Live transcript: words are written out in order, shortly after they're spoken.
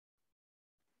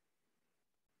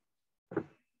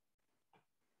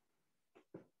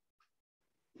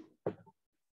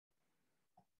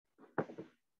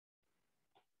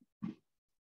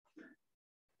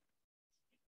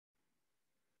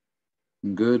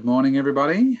Good morning,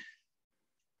 everybody.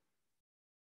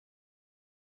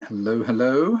 Hello,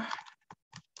 hello.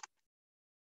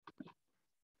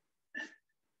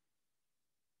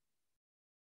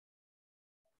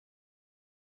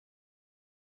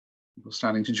 People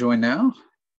starting to join now.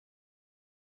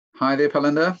 Hi there,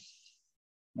 Palinda.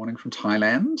 Morning from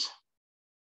Thailand.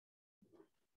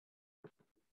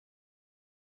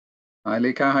 Hi,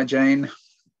 Lika. Hi, Jane.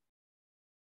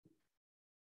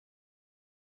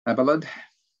 Abalad.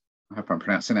 I hope I'm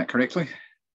pronouncing that correctly.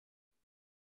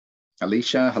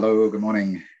 Alicia, hello, good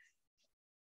morning.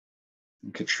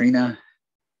 And Katrina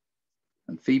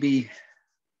and Phoebe.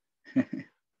 And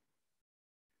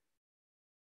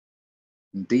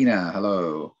Dina,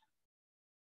 hello.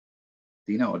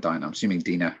 Dina or Dinah? I'm assuming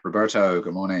Dina. Roberto,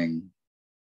 good morning.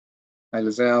 Hi,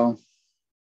 Lizelle.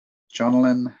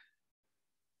 Jonalyn.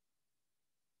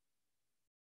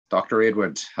 Dr.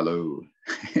 Edward, hello.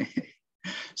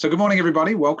 So good morning,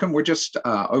 everybody. Welcome. We're just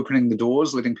opening the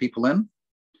doors, letting people in.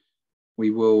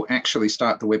 We will actually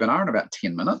start the webinar in about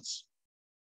 10 minutes,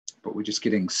 but we're just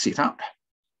getting set up,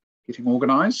 getting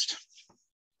organized.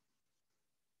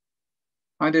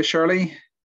 Hi there, Shirley.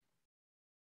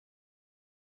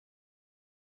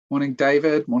 Morning,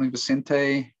 David. Morning,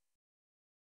 Vicente.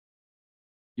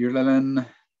 Yurlilin.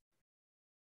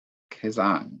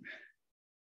 Kezang.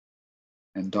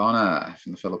 And Donna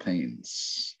from the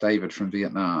Philippines. David from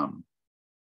Vietnam.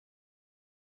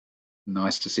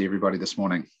 Nice to see everybody this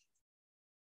morning.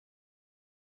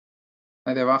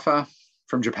 Hi there, Wafa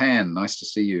from Japan. Nice to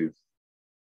see you.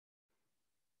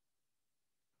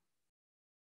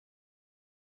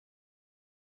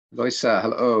 Loisa,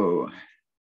 hello.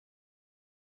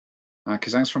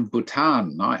 Kazang's from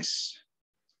Bhutan. Nice.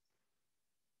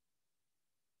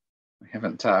 We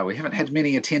haven't had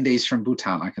many attendees from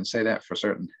Bhutan. I can say that for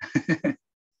certain.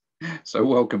 So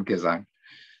welcome, Kazang.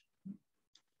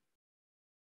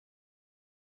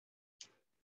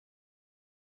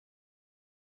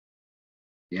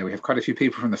 Yeah, we have quite a few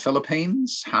people from the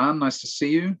Philippines. Han, nice to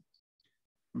see you.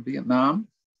 From Vietnam.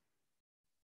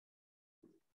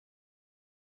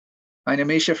 Hi,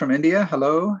 Namisha from India.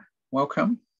 Hello,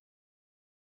 welcome.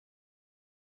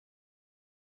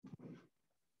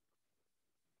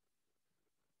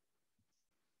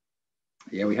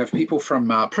 Yeah, we have people from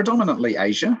predominantly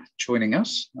Asia joining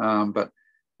us, but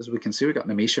as we can see, we've got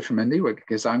Namisha from India, we've got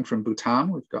Gezang from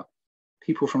Bhutan, we've got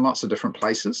people from lots of different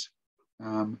places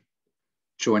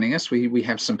joining us. We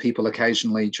have some people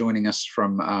occasionally joining us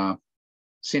from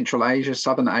Central Asia,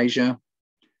 Southern Asia,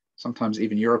 sometimes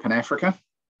even Europe and Africa.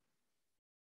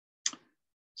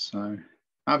 So,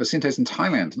 Vicente's in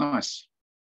Thailand, nice.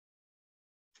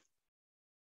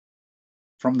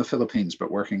 From the Philippines,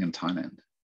 but working in Thailand.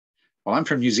 Well, I'm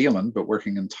from New Zealand, but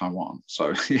working in Taiwan,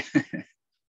 so.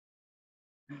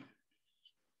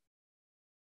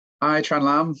 Hi, Tran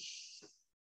Lam.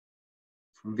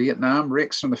 From Vietnam,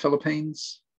 Rex from the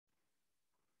Philippines.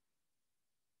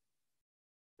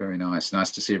 Very nice, nice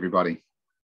to see everybody.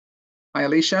 Hi,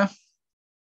 Alicia.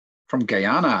 From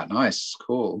Guyana, nice,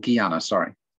 cool. Guyana,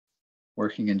 sorry.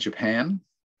 Working in Japan.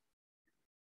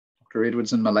 Dr.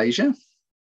 Edwards in Malaysia.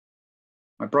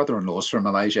 My brother-in-law's from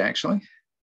Malaysia, actually.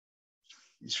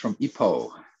 He's from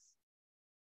Ipoh.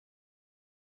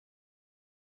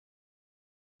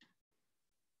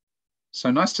 So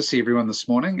nice to see everyone this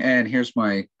morning. And here's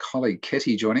my colleague,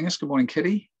 Kitty, joining us. Good morning,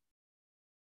 Kitty.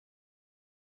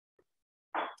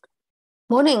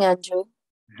 Morning, Andrew.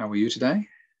 How are you today?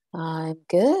 I'm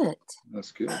good.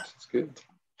 That's good, that's good.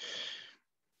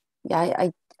 Yeah,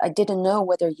 I didn't know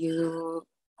whether you're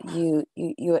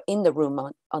in the room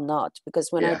or not,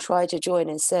 because when I try to join,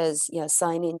 it says,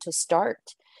 sign in to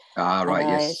start. Ah, right,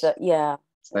 yes. Thought, yeah.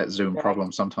 It's that Zoom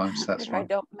problem sometimes, that's right. I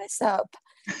don't mess up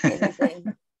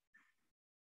anything.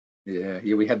 Yeah,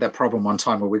 we had that problem one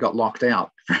time where we got locked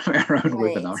out from our own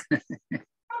webinar.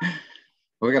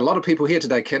 Well, we got a lot of people here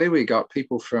today, Kitty. We got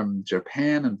people from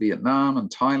Japan and Vietnam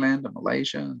and Thailand and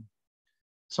Malaysia.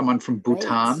 Someone from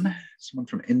Bhutan, someone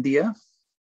from India.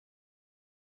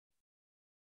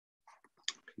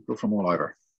 People from all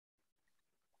over.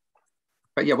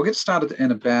 But yeah, we'll get started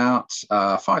in about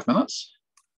 5 minutes.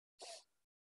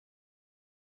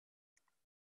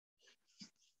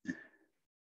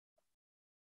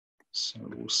 So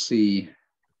we'll see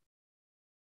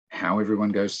how everyone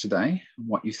goes today and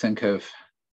what you think of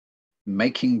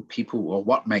making people, or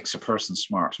what makes a person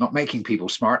smart. Not making people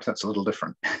smart, that's a little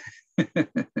different.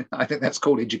 I think that's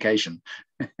called education.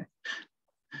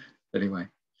 Anyway.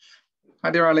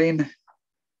 Hi there, Eileen.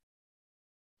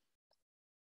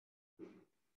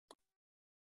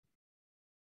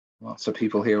 Lots of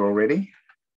people here already.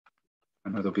 I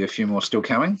know there'll be a few more still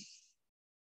coming.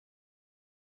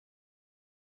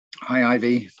 Hi,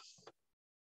 Ivy.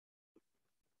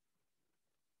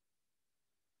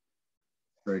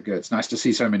 Very good. It's nice to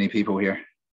see so many people here.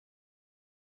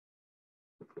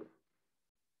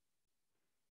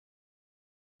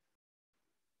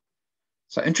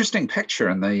 So interesting picture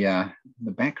in the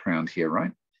background here,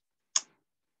 right?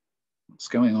 What's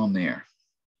going on there?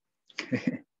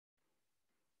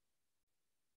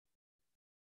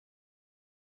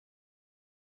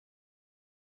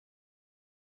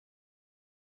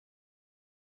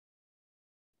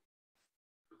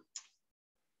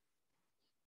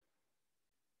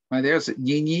 Hi, there's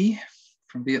Nhi Nhi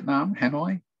from Vietnam,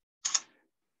 Hanoi.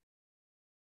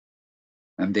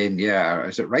 And then, yeah,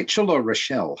 is it Rachel or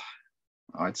Rochelle?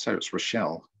 I'd say it's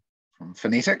Rochelle from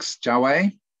Phonetics,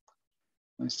 Jiawei.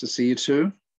 Nice to see you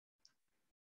too.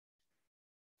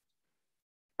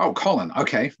 Oh, Colin.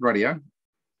 Okay, radio.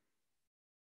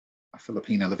 A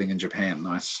Filipina living in Japan.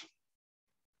 Nice.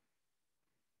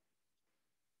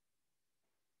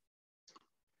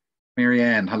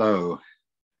 Marianne, hello.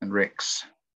 And Rex.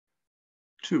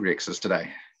 2 Rexes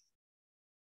today.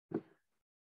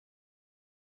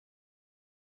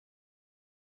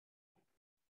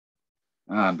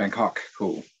 Bangkok,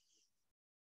 cool.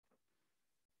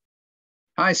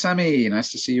 Hi, Sammy.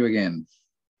 Nice to see you again.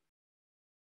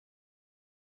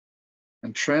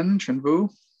 And Trin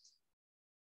Vu.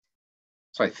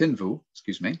 Sorry, Thin Vu,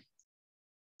 excuse me.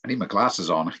 I need my glasses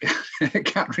on. I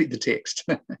can't read the text.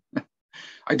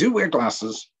 I do wear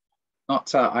glasses.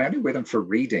 Not, I only wear them for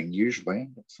reading usually.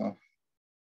 But,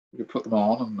 you could put them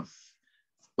on and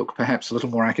look perhaps a little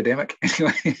more academic.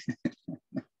 Anyway,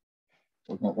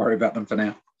 we won't worry about them for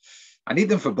now. I need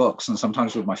them for books and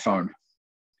sometimes with my phone.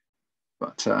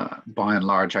 But by and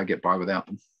large, I get by without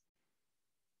them.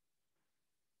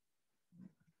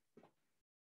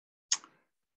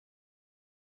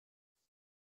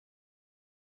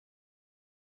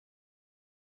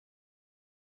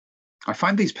 I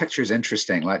find these pictures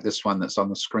interesting, like this one that's on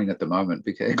the screen at the moment,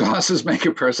 because glasses make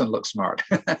a person look smart.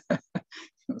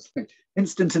 Like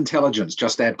instant intelligence,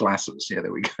 just add glasses. Yeah,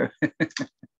 there we go.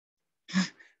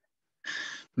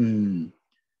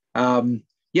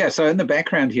 Yeah, so in the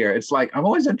background here, it's like, I'm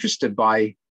always interested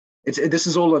by, this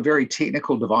is all a very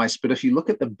technical device, but if you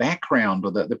look at the background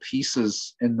or the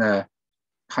pieces in the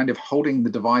kind of holding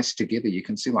the device together, you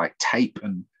can see like tape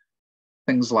and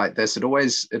things like this.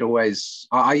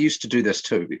 I used to do this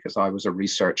too, because I was a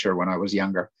researcher when I was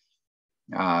younger,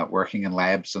 working in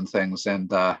labs and things.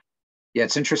 And yeah,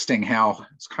 it's interesting how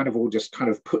it's kind of all just kind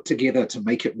of put together to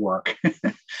make it work,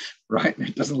 right?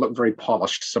 It doesn't look very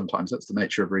polished sometimes. That's the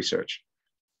nature of research.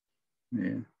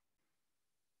 Yeah.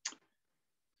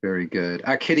 Very good.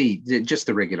 Kitty, just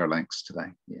the regular links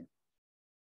today. Yeah.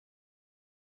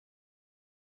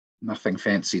 Nothing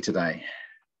fancy today.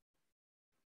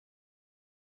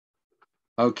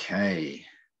 Okay.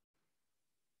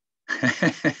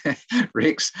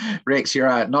 Rex,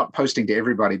 you're not posting to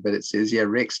everybody, but it says, yeah,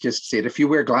 Rex just said, if you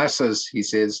wear glasses, he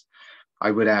says,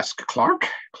 I would ask Clark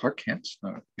Kent.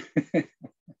 No.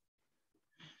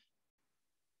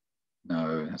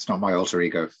 No, that's not my alter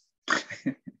ego.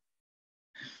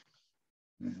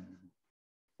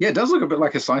 Yeah, it does look a bit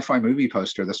like a sci-fi movie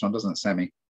poster, this one, doesn't it,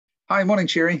 Sammy? Hi, morning,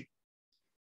 Cherry.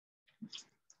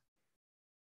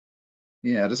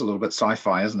 Yeah, it is a little bit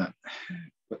sci-fi, isn't it?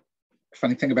 But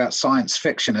funny thing about science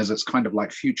fiction is it's kind of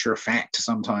like future fact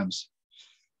sometimes.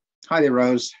 Hi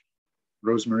there,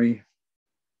 Rosemary.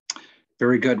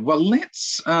 Very good. Well,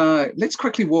 let's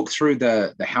quickly walk through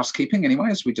the housekeeping anyway,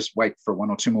 as we just wait for 1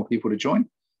 or 2 more people to join.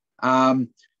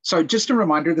 So just a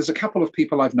reminder, there's a couple of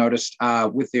people I've noticed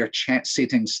with their chat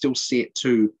settings still set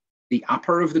to the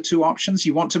upper of the 2 options.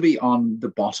 You want to be on the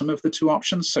bottom of the 2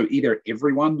 options. So either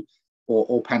everyone or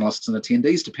all panelists and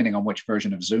attendees, depending on which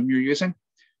version of Zoom you're using.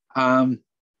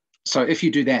 So if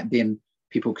you do that, then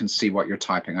people can see what you're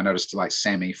typing. I noticed like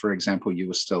Sammy, for example, you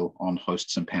were still on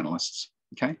hosts and panelists,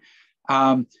 okay?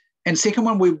 And second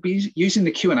one, we'll be using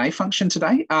the Q&A function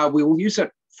today. We will use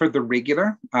it for the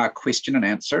regular question and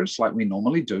answers like we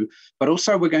normally do, but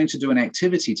also we're going to do an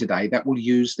activity today that will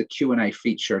use the Q&A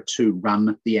feature to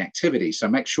run the activity. So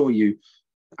make sure you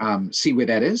see where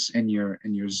that is in your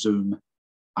Zoom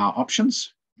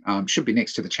options. Should be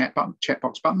next to the chat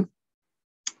box button.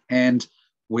 And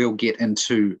we'll get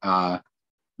into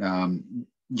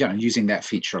using that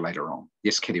feature later on.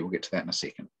 Yes, Kitty, we'll get to that in a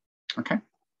second. Okay,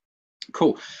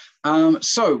 cool.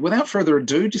 So without further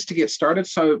ado, just to get started,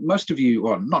 so most of you,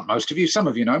 well, not most of you, some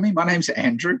of you know me. My name's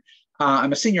Andrew.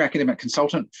 I'm a senior academic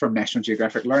consultant from National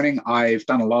Geographic Learning. I've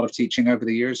done a lot of teaching over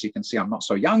the years. You can see I'm not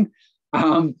so young,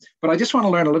 but I just want to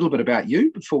learn a little bit about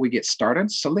you before we get started.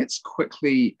 So let's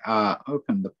quickly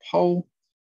open the poll.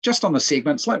 just on the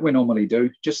segments like we normally do,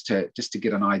 just to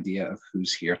get an idea of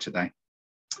who's here today.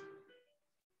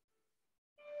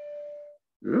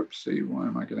 Oopsie, why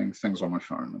am I getting things on my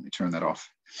phone? Let me turn that off.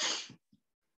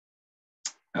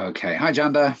 Okay, hi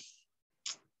Janda.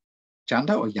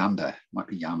 Janda or Yanda? Might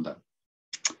be Yanda.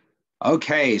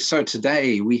 Okay, so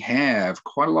today we have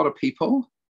quite a lot of people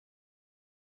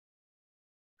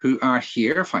who are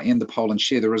here. If I end the poll and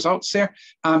share the results there.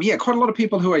 Yeah, quite a lot of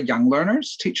people who are young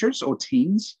learners, teachers, or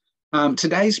teens.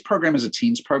 Today's program is a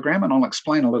teens program, and I'll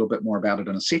explain a little bit more about it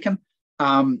in a second.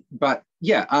 But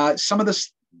yeah, some of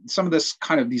this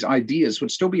kind of these ideas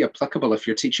would still be applicable if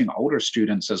you're teaching older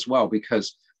students as well,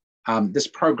 because this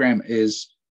program is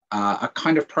a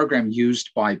kind of program used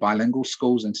by bilingual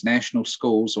schools, international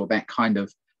schools, or that kind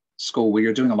of school where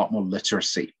you're doing a lot more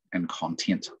literacy and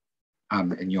content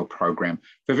in your program.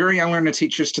 For very young learner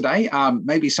teachers today,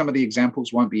 maybe some of the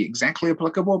examples won't be exactly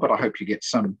applicable, but I hope you get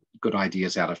some good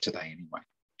ideas out of today anyway.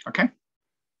 Okay,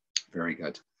 very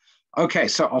good. Okay,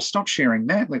 so I'll stop sharing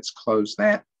that. Let's close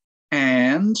that.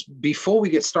 And before we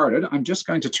get started, I'm just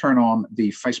going to turn on the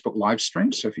Facebook live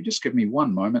stream. So if you just give me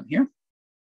one moment here,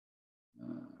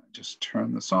 just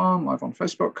turn this on live on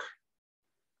Facebook.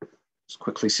 Just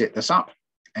quickly set this up,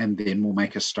 and then we'll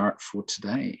make a start for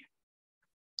today.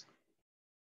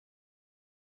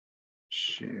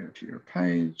 Share to your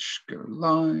page, go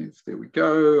live. There we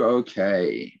go.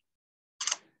 Okay.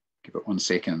 Give it 1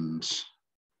 second.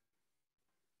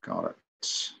 Got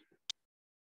it.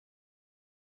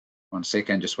 1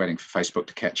 second, just waiting for Facebook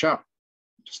to catch up.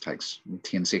 It just takes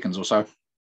 10 seconds or so.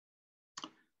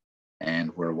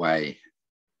 And we're away.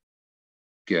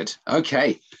 Good.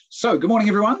 Okay. So good morning,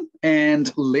 everyone.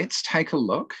 And let's take a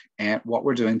look at what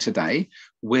we're doing today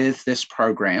with this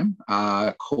program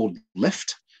called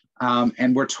LIFT.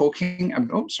 And we're talking,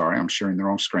 oh, sorry, I'm sharing the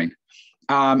wrong screen.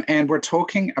 And we're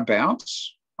talking about,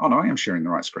 oh no, I am sharing the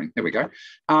right screen. There we go.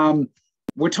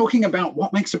 We're talking about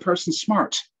what makes a person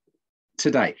smart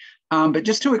today. But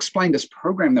just to explain this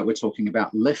program that we're talking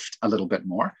about, LIFT, a little bit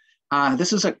more,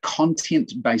 this is a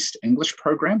content-based English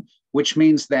program, which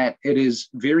means that it is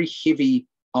very heavy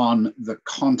on the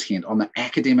content, on the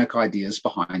academic ideas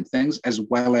behind things, as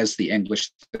well as the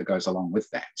English that goes along with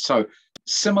that. So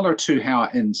similar to how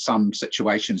in some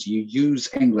situations you use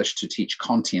English to teach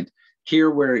content,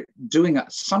 here we're doing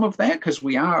some of that because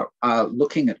we are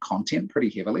looking at content pretty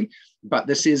heavily, but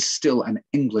this is still an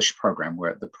English program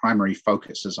where the primary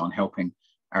focus is on helping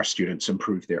our students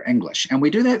improve their English. And we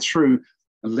do that through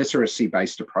a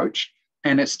literacy-based approach.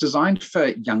 And it's designed for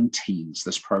young teens,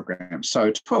 this program.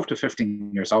 So 12 to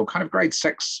 15 years old, kind of grade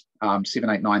 6, 7,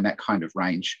 8, 9, that kind of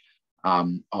range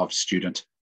of student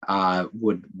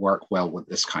would work well with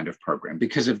this kind of program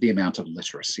because of the amount of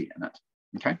literacy in it,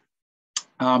 okay?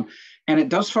 And it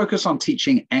does focus on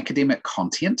teaching academic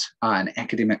content and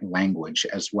academic language,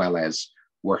 as well as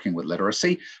working with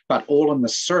literacy, but all in the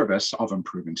service of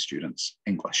improving students'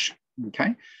 English,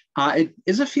 okay? It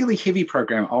is a fairly heavy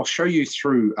program. I'll show you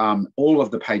through all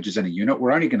of the pages in a unit.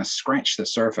 We're only going to scratch the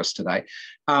surface today.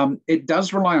 It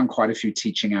does rely on quite a few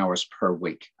teaching hours per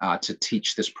week to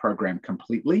teach this program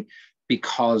completely,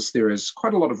 because there is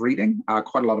quite a lot of reading,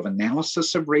 quite a lot of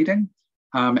analysis of reading,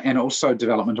 and also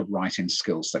development of writing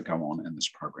skills that go on in this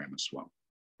program as well,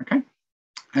 okay?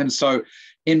 And so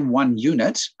in one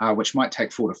unit, which might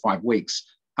take 4 to 5 weeks,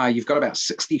 you've got about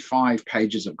 65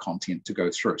 pages of content to go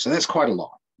through. So that's quite a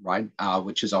lot, right?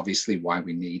 Which is obviously why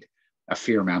we need a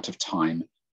fair amount of time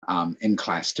in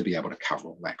class to be able to cover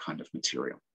all that kind of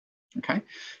material, okay?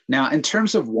 Now, in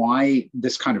terms of why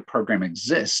this kind of program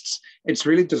exists, it's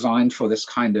really designed for this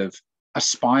kind of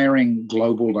aspiring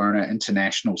global learner,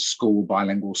 international school,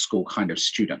 bilingual school kind of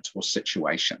student or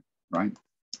situation, right?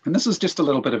 And this is just a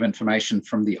little bit of information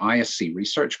from the ISC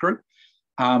research group,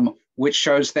 which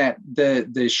shows that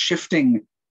the shifting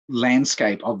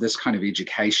landscape of this kind of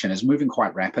education is moving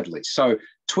quite rapidly. So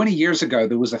 20 years ago,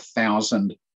 there was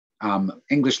 1,000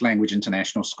 English language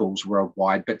international schools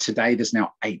worldwide, but today there's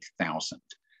now 8,000.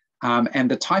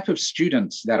 And the type of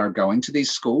students that are going to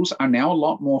these schools are now a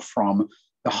lot more from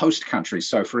the host countries.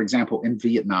 So for example, in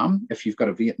Vietnam, if you've got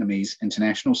a Vietnamese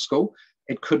international school,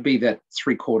 it could be that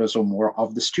 3/4 or more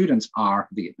of the students are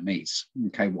Vietnamese,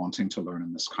 okay, wanting to learn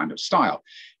in this kind of style.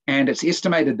 And it's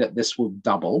estimated that this will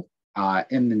double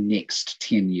in the next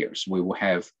 10 years. We will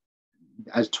have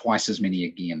twice as many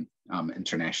again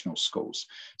international schools.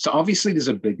 So obviously there's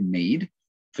a big need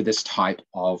for this type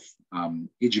of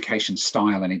education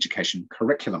style and education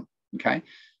curriculum, okay?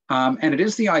 And it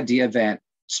is the idea that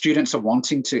students are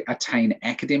wanting to attain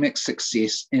academic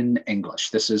success in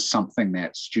English. This is something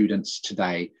that students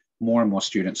today, more and more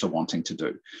students are wanting to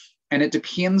do. And it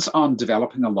depends on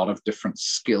developing a lot of different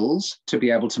skills to be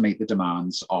able to meet the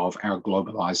demands of our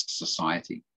globalized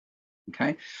society.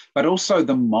 Okay, but also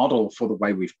the model for the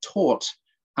way we've taught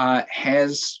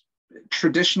has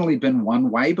traditionally been one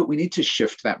way, but we need to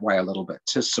shift that way a little bit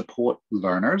to support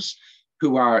learners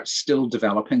who are still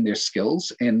developing their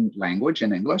skills in language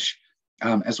and English,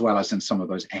 as well as in some of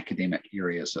those academic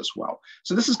areas as well.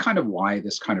 So this is kind of why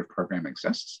this kind of program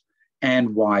exists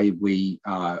and why we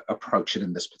approach it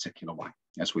in this particular way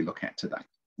as we look at today.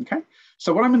 Okay,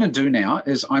 so what I'm going to do now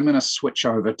is I'm going to switch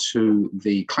over to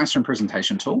the classroom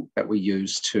presentation tool that we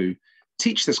use to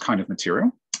teach this kind of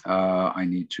material. I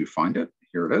need to find it.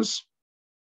 Here it is.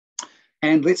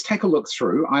 And let's take a look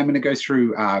through. I'm going to go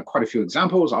through quite a few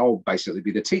examples. I'll basically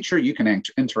be the teacher. You can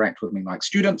interact with me like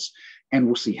students, and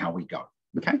we'll see how we go.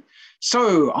 Okay,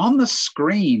 so on the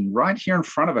screen right here in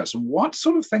front of us, what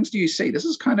sort of things do you see? This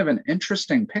is kind of an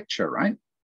interesting picture, right?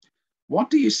 What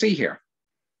do you see here?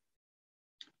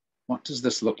 What does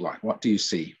this look like? What do you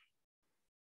see?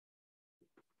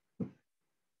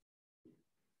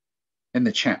 In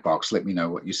the chat box, let me know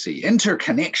what you see.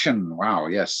 Interconnection. Wow,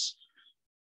 yes.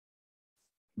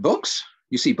 Books?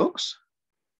 You see books?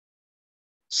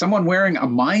 Someone wearing a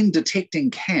mine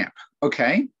detecting cap.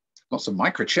 Okay. Lots of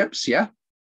microchips, yeah.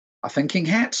 A thinking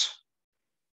hat.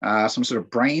 Some sort of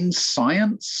brain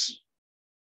science.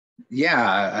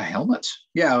 Yeah, a helmet.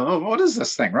 Yeah, what is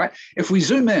this thing, right? If we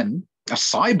zoom in, a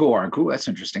cyborg, oh, that's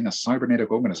interesting, a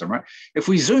cybernetic organism, right? If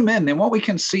we zoom in, then what we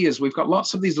can see is we've got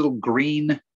lots of these little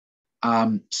green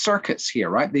circuits here,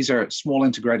 right? These are small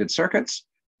integrated circuits.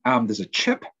 There's a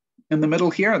chip in the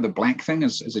middle here. The black thing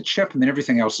is a chip, and then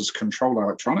everything else is controlled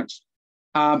electronics.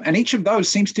 And each of those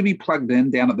seems to be plugged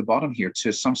in down at the bottom here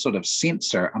to some sort of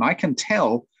sensor. And I can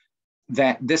tell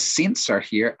that this sensor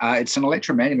here, it's an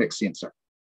electromagnetic sensor.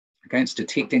 Okay, it's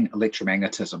detecting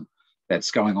electromagnetism that's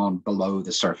going on below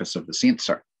the surface of the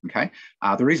sensor. Okay,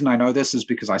 the reason I know this is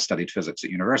because I studied physics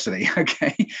at university.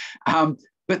 Okay,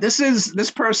 but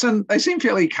this person, they seem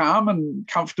fairly calm and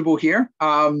comfortable here.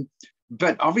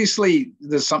 But obviously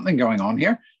there's something going on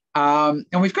here. And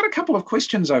we've got a couple of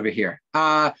questions over here.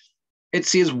 It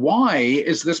says, why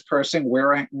is this person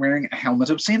wearing a helmet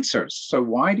of sensors? So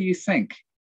why do you think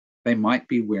they might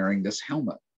be wearing this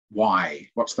helmet? Why?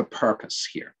 What's the purpose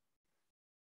here?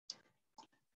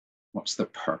 What's the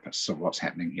purpose of what's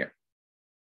happening here?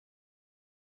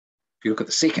 If you look at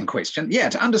the second question, yeah,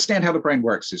 to understand how the brain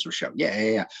works, says Rochelle.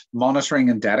 Yeah. Monitoring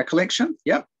and data collection.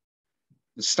 Yep.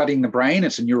 Studying the brain.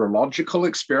 It's a neurological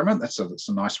experiment. That's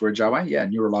a nice word, Joey. Yeah,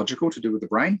 neurological, to do with the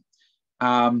brain.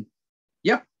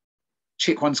 Yep.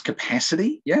 Check one's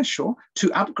capacity. Yeah, sure.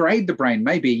 To upgrade the brain,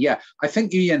 maybe. Yeah, I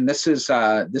think, Ian, this is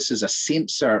a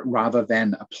sensor rather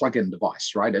than a plug-in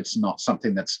device, right? It's not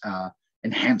something that's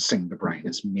enhancing the brain.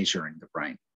 It's measuring the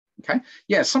brain. Okay.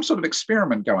 Yeah, some sort of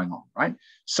experiment going on, right?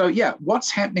 So yeah, what's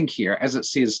happening here, as it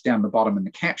says down the bottom in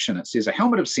the caption, it says a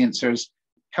helmet of sensors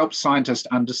helps scientists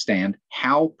understand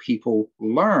how people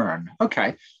learn.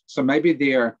 Okay, so maybe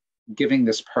they're giving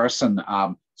this person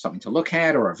something to look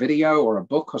at, or a video or a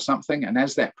book or something, and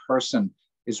as that person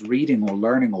is reading or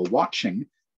learning or watching,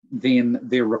 then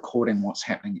they're recording what's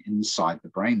happening inside the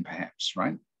brain, perhaps,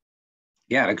 right?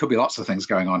 Yeah, there could be lots of things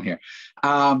going on here.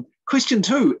 Question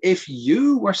 2, if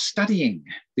you were studying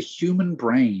the human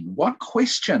brain, what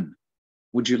question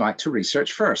would you like to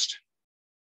research first?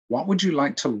 What would you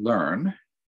like to learn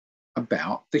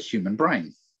about the human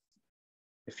brain?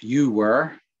 If you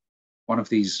were one of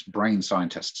these brain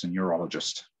scientists and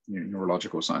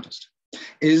neurological scientists.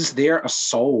 Is there a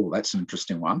soul? That's an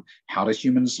interesting one. How do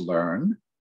humans learn?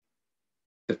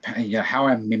 How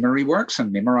our memory works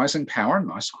and memorizing power,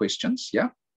 nice questions, yeah.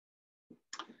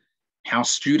 How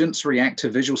students react to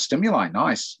visual stimuli,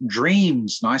 nice.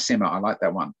 Dreams, nice, Emma, I like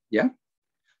that one, yeah.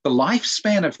 The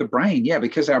lifespan of the brain, yeah,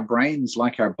 because our brains,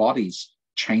 like our bodies,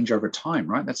 change over time,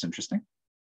 right? That's interesting.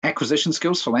 Acquisition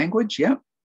skills for language, yeah.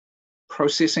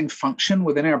 Processing function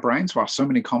within our brains. Wow, so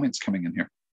many comments coming in here.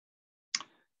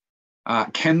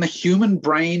 Can the human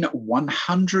brain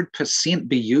 100%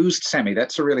 be used, Sammy?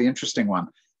 That's a really interesting one.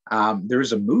 There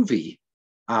is a movie.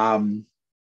 Have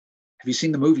you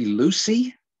seen the movie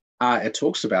Lucy? It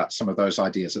talks about some of those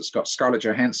ideas. It's got Scarlett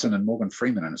Johansson and Morgan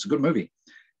Freeman, and it's a good movie.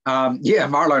 Yeah,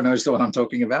 Marlo knows the one I'm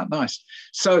talking about. Nice.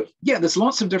 So yeah, there's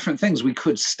lots of different things we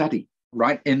could study,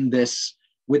 right,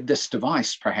 with this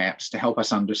device, perhaps, to help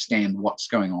us understand what's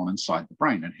going on inside the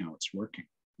brain and how it's working.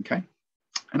 Okay.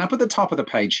 And up at the top of the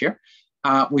page here,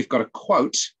 we've got a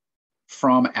quote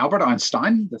from Albert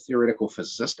Einstein, the theoretical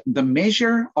physicist. The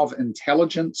measure of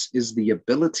intelligence is the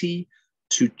ability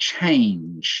to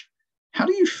change. How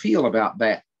do you feel about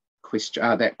that question,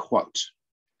 that quote?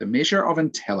 The measure of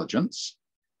intelligence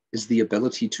is the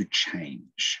ability to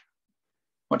change.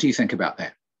 What do you think about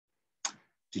that?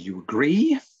 Do you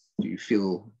agree? Do you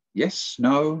feel yes,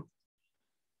 no?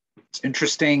 It's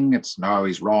interesting. It's no,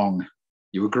 he's wrong.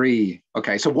 You agree.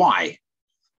 Okay, so why?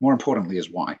 More importantly is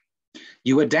why.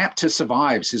 You adapt to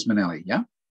survive, says Manelli, yeah?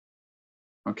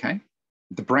 Okay.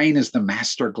 The brain is the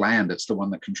master gland. It's the one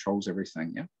that controls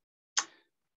everything, yeah?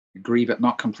 Agree, but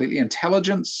not completely.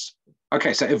 Intelligence.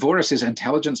 Okay, so Evora says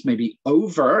intelligence may be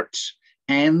overt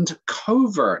and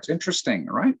covert. Interesting,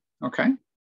 right? Okay.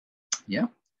 Yeah.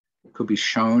 It could be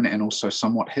shown and also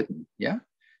somewhat hidden, yeah?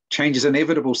 Change is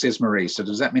inevitable, says Marie. So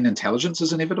does that mean intelligence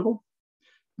is inevitable?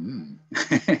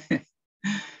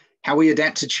 How we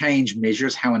adapt to change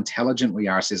measures how intelligent we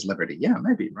are, says Liberty. Yeah,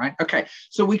 maybe, right? Okay,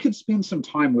 so we could spend some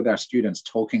time with our students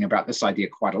talking about this idea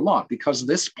quite a lot, because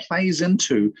this plays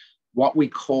into what we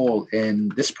call in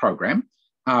this program,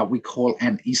 we call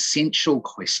an essential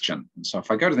question. And so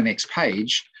if I go to the next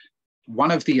page,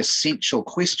 one of the essential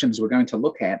questions we're going to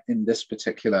look at in this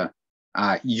particular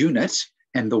unit,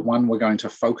 and the one we're going to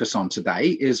focus on today,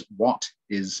 is what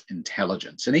is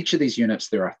intelligence? In each of these units,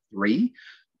 there are 3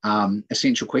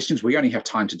 essential questions. We only have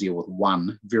time to deal with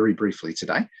one very briefly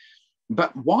today.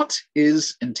 But what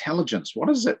is intelligence? What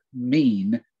does it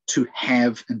mean to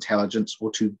have intelligence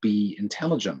or to be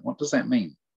intelligent? What does that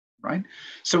mean, right?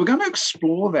 So we're going to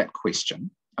explore that question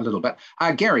a little bit.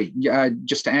 Gary,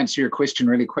 just to answer your question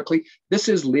really quickly, this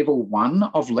is level 1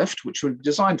 of LIFT, which was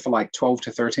designed for like 12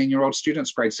 to 13-year-old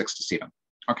students, grade 6 to 7.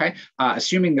 Okay,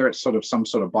 assuming they're at some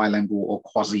sort of bilingual or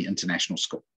quasi-international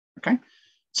school. Okay,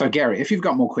 so Gary, if you've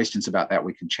got more questions about that,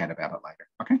 we can chat about it later.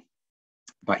 Okay,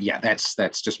 but yeah,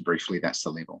 that's just briefly, that's the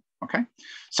level. Okay,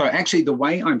 so actually the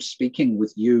way I'm speaking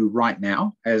with you right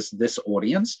now as this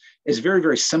audience is very,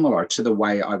 very similar to the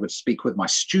way I would speak with my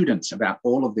students about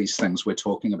all of these things we're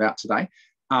talking about today.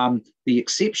 The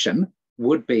exception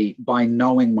would be, by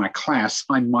knowing my class,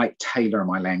 I might tailor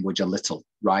my language a little,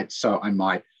 right? So I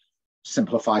might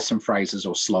simplify some phrases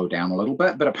or slow down a little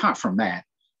bit. But apart from that,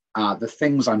 the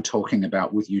things I'm talking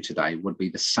about with you today would be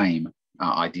the same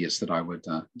ideas that I would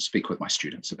speak with my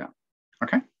students about.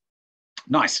 Okay,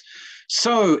 nice.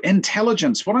 So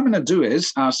intelligence, what I'm going to do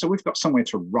is, so we've got somewhere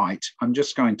to write. I'm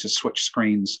just going to switch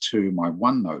screens to my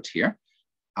OneNote here,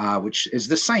 which is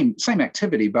the same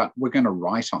activity, but we're going to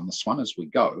write on this one as we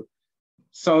go.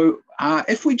 So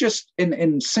if we just,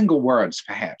 in single words,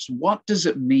 perhaps, what does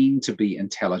it mean to be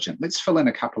intelligent? Let's fill in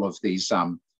a couple of these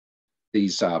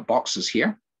boxes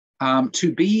here.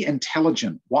 To be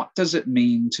intelligent, what does it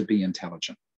mean to be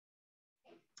intelligent?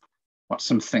 What's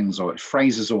some things or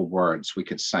phrases or words we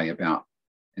could say about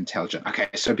intelligent? Okay,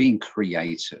 so being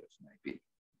creative, maybe.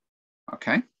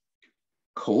 Okay,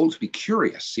 cool. To be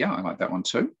curious. Yeah, I like that one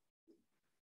too.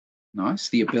 Nice.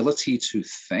 The ability to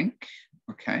think.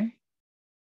 Okay.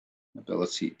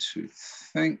 Ability to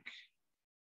think.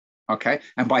 Okay,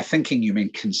 and by thinking, you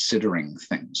mean considering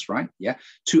things, right? Yeah,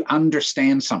 to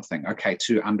understand something. Okay,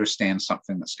 to understand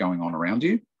something that's going on around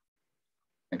you.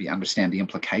 Maybe understand the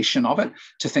implication of it.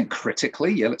 To think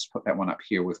critically. Yeah, let's put that one up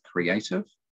here with creative.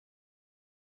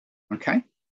 Okay,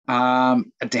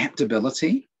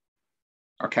 adaptability.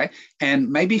 Okay,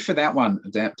 and maybe for that one,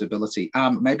 adaptability,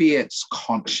 maybe it's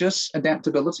conscious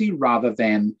adaptability rather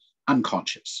than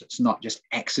unconscious. It's not just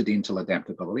accidental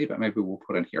adaptability, but maybe we'll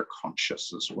put in here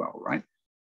conscious as well, right?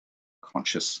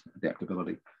 Conscious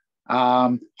adaptability.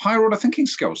 Higher order thinking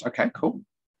skills. Okay, cool.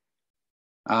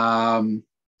 To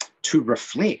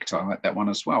reflect, I like that one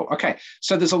as well. Okay,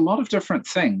 so there's a lot of different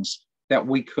things that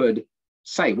we could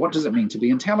say. What does it mean to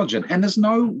be intelligent? And there's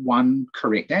no one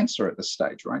correct answer at this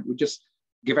stage, right? We just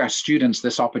give our students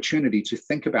this opportunity to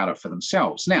think about it for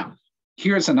themselves. Now,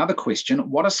 here's another question.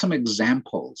 What are some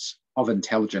examples of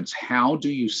intelligence? How do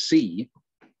you see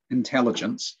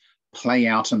intelligence play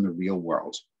out in the real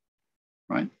world,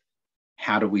 right?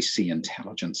 How do we see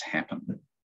intelligence happen?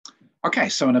 Okay,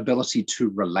 so an ability to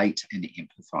relate and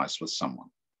empathize with someone.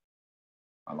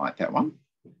 I like that one.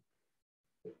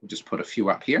 We'll just put a few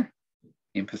up here.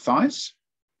 Empathize.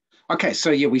 Okay,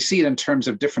 so yeah, we see it in terms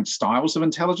of different styles of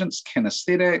intelligence: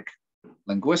 kinesthetic,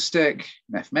 linguistic,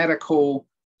 mathematical,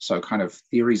 so kind of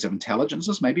theories of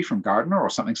intelligences, maybe from Gardner or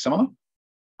something similar.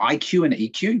 IQ and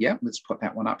EQ, yeah, let's put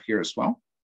that one up here as well.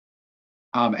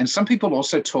 And some people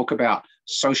also talk about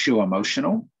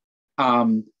socio-emotional.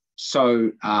 Whereas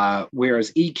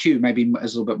EQ maybe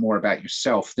is a little bit more about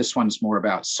yourself, this one's more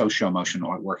about socio-emotional,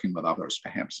 like working with others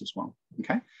perhaps as well,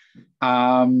 okay?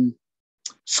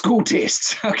 School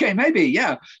tests, okay, maybe,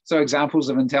 yeah. So examples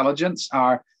of intelligence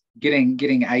are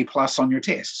getting A+ on your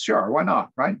test. Sure, why not,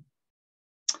 right?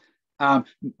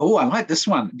 Oh, I like this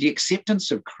one. The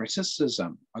acceptance of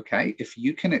criticism. Okay, if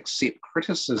you can accept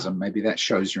criticism, maybe that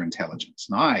shows your intelligence.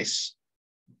 Nice.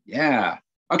 Yeah.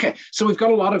 Okay, so we've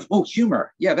got a lot of,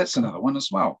 humor. Yeah, that's another one as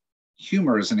well.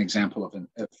 Humor is an example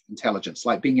of intelligence,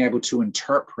 like being able to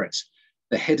interpret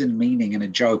the hidden meaning in a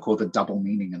joke or the double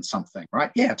meaning in something,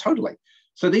 right? Yeah, totally.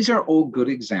 So these are all good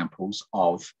examples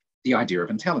of the idea of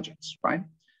intelligence, right?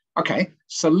 Okay,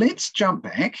 so let's jump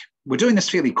back. We're doing this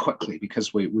fairly quickly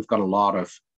because we've got a lot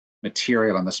of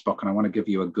material in this book, and I want to give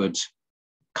you a good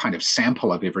kind of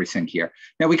sample of everything here.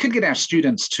 Now, we could get our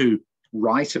students to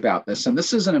write about this, and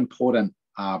this is an important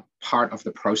part of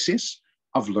the process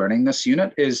of learning this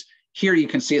unit. Is here you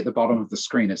can see at the bottom of the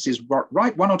screen, it says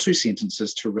write 1 or 2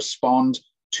 sentences to respond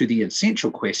to the essential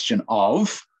question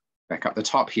of, back up the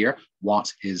top here,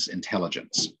 what is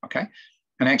intelligence? Okay,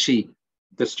 and actually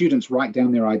the students write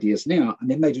down their ideas now, and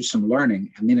then they do some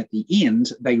learning, and then at the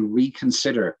end they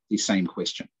reconsider the same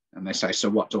question, and they say, so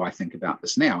what do I think about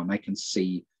this now? And they can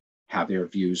see how their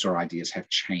views or ideas have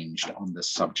changed on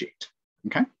this subject.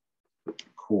 Okay,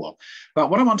 cool. But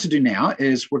what I want to do now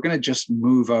is we're going to just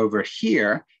move over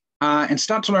here and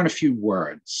start to learn a few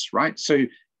words, right? So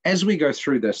as we go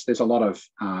through this, there's a lot of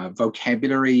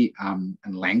vocabulary and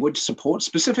language support,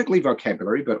 specifically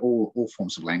vocabulary, but all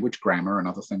forms of language, grammar and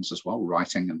other things as well,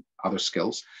 writing and other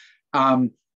skills.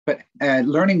 But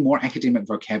learning more academic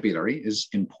vocabulary is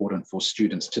important for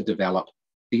students to develop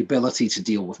the ability to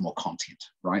deal with more content,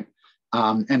 right?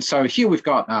 And so here we've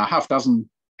got half dozen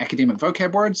academic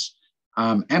vocab words: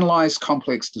 analyze,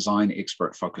 complex, design,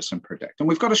 expert, focus, and predict. And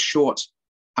we've got a short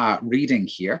reading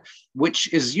here,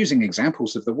 which is using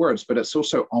examples of the words, but it's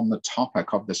also on the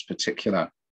topic of this particular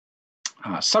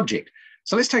subject.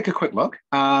 So let's take a quick look.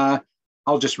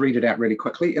 I'll just read it out really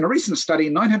quickly. In a recent study,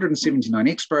 979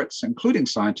 experts, including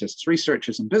scientists,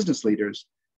 researchers, and business leaders,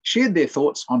 shared their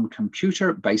thoughts on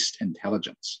computer-based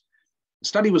intelligence. The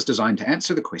study was designed to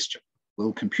answer the question,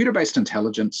 will computer-based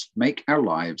intelligence make our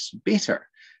lives better?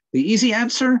 The easy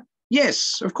answer,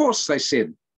 yes, of course, they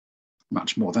said.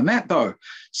 Much more than that, though.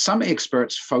 Some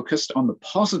experts focused on the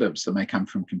positives that may come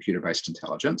from computer-based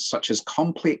intelligence, such as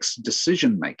complex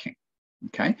decision-making.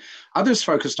 Okay. Others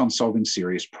focused on solving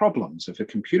serious problems. If a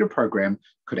computer program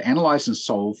could analyze and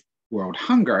solve world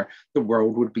hunger, the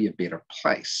world would be a better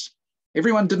place.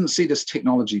 Everyone didn't see this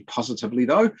technology positively,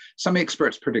 though. Some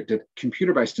experts predicted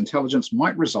computer-based intelligence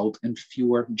might result in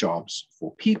fewer jobs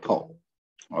for people.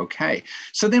 Okay,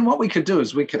 so then what we could do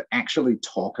is we could actually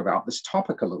talk about this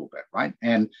topic a little bit, right?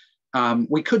 And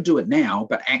we could do it now,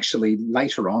 but actually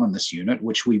later on in this unit,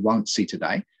 which we won't see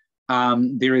today,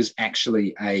 there is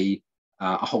actually a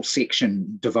whole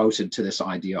section devoted to this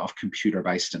idea of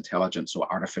computer-based intelligence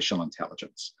or artificial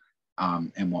intelligence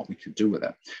and what we could do with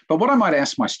it. But what I might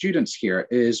ask my students here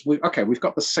is, we've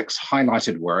got the 6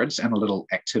 highlighted words and a little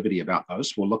activity about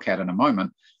those we'll look at in a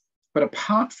moment. But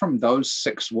apart from those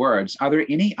 6 words, are there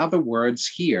any other words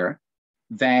here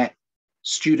that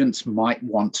students might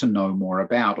want to know more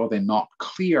about or they're not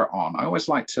clear on? I always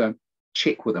like to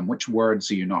check with them, which words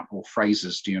are you not, or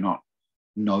phrases do you not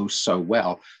know so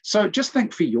well? So just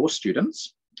think for your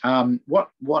students,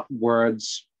 what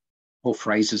words or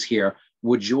phrases here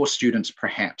would your students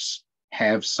perhaps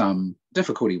have some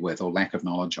difficulty with or lack of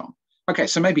knowledge on? Okay,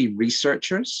 so maybe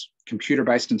researchers,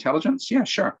 computer-based intelligence, yeah,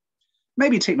 sure.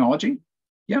 Maybe technology,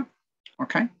 yeah,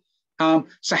 okay.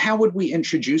 So how would we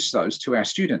introduce those to our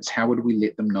students? How would we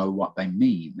let them know what they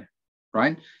mean,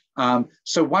 right?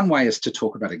 So one way is to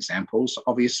talk about examples,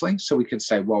 obviously. So we could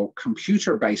say, well,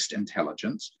 computer-based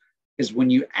intelligence is when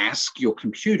you ask your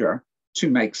computer to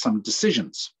make some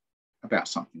decisions about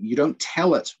something. You don't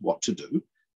tell it what to do.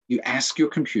 You ask your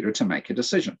computer to make a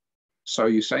decision. So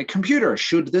you say, computer,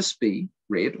 should this be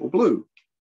red or blue?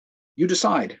 You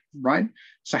decide, right?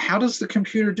 So how does the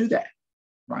computer do that,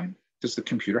 right? Does the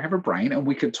computer have a brain? And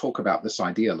we could talk about this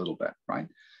idea a little bit, right?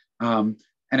 And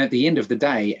at the end of the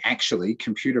day, actually,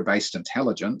 computer-based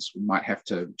intelligence, we might have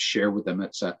to share with them,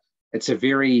 it's a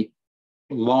very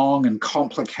long and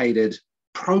complicated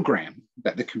program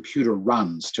that the computer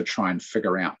runs to try and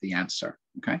figure out the answer,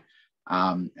 okay?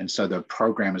 And so the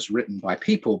program is written by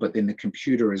people, but then the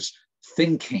computer is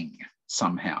thinking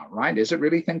somehow, right? Is it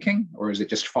really thinking, or is it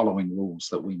just following rules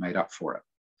that we made up for it?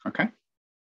 Okay.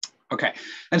 Okay.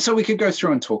 And so we could go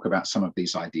through and talk about some of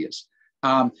these ideas.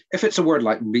 If it's a word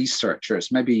like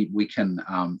researchers, maybe we can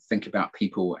think about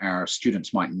people our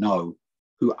students might know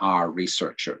who are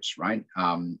researchers, right?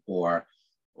 Or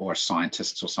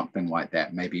scientists or something like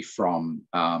that, maybe from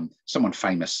someone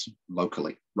famous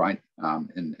locally, right?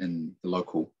 In the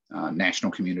local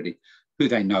national community, who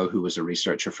they know who was a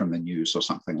researcher from the news or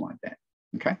something like that,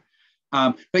 okay?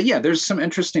 But yeah, there's some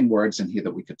interesting words in here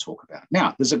that we could talk about.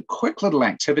 Now, there's a quick little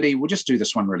activity. We'll just do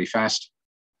this one really fast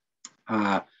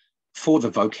for the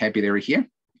vocabulary here.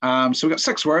 So we've got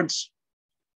 6 words.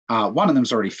 One of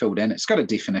them's already filled in. It's got a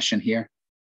definition here.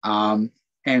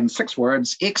 And 6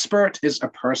 words. Expert is a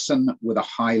person with a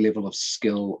high level of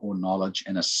skill or knowledge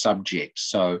in a subject.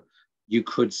 So you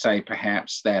could say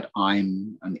perhaps that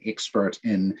I'm an expert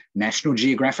in National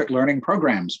Geographic learning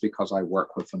programs because I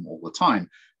work with them all the time.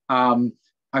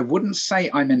 I wouldn't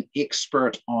say I'm an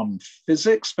expert on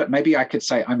physics, but maybe I could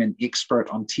say I'm an expert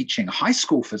on teaching high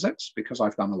school physics because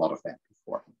I've done a lot of that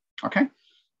before. Okay,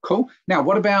 cool. Now,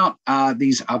 what about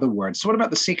these other words? So what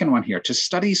about the second one here? To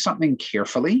study something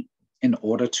carefully in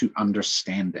order to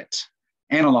understand it.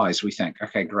 Analyze, we think.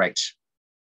 Okay, great.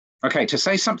 Okay, to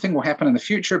say something will happen in the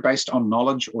future based on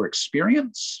knowledge or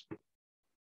experience.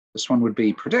 This one would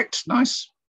be predict, nice.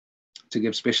 To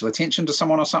give special attention to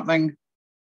someone or something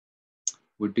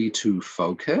would be to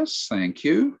focus, thank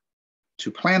you.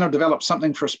 To plan or develop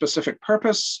something for a specific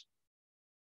purpose.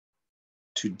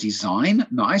 To design,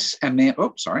 nice. And then,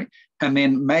 and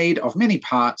then made of many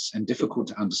parts and difficult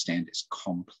to understand is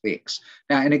complex.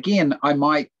 Now, and again, I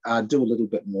might do a little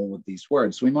bit more with these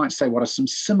words. We might say, what are some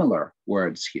similar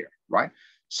words here, right?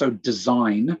 So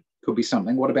design could be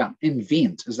something. What about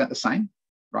invent? Is that the same,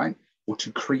 right? Or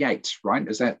to create, right?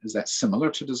 Is that similar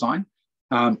to design?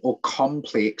 Or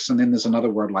complex, and then there's another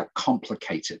word like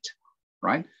complicated,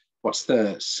 right? What's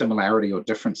the similarity or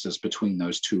differences between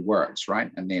those 2 words,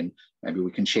 right? And then maybe we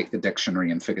can check the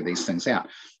dictionary and figure these things out.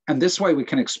 And this way we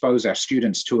can expose our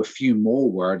students to a few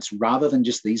more words rather than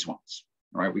just these ones,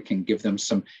 right? We can give them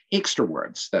some extra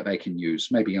words that they can use,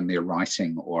 maybe in their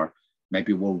writing, or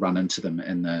maybe we'll run into them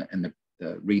in the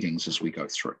readings as we go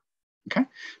through, okay?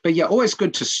 But yeah, always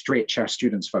good to stretch our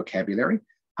students' vocabulary.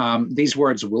 These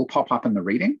words will pop up in the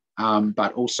reading,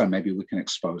 but also maybe we can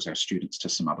expose our students to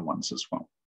some other ones as well.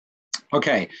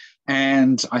 Okay,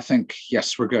 and I think,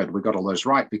 yes, we're good. We got all those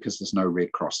right because there's no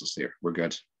red crosses there. We're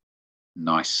good.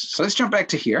 Nice. So let's jump back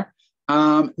to here.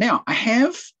 Now, I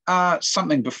have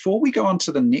something before we go on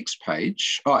to the next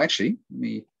page. Oh, actually, let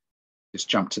me just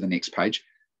jump to the next page.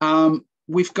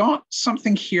 We've got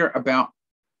something here about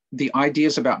the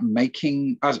ideas about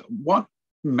making, what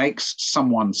makes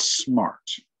someone smart,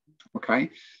 okay?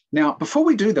 Now, before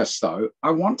we do this, though,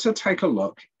 I want to take a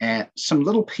look at some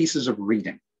little pieces of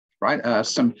reading, right?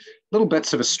 Some little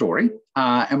bits of a story,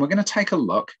 and we're going to take a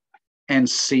look and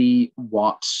see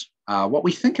what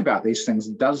we think about these things.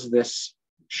 Does this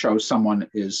show someone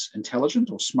is intelligent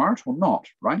or smart or not,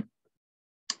 right?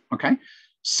 Okay,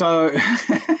 so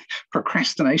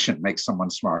procrastination makes someone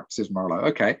smart, says Marlo.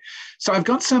 Okay, so I've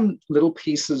got some little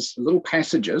pieces, little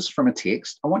passages from a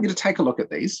text. I want you to take a look at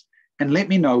these and let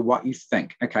me know what you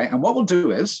think, okay? And what we'll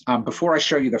do is, before I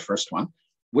show you the first one,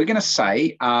 we're going to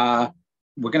say,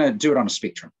 we're going to do it on a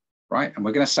spectrum, right? And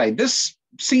we're going to say, this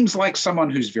seems like someone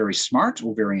who's very smart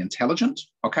or very intelligent,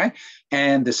 okay?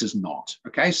 And this is not,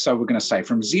 okay? So we're going to say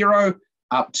from 0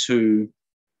 up to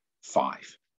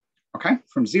 5, okay?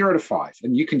 From 0 to 5.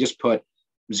 And you can just put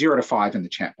 0 to 5 in the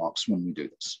chat box when we do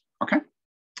this, okay?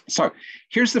 So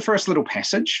here's the first little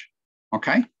passage,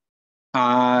 okay?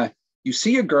 You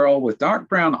see a girl with dark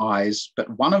brown eyes,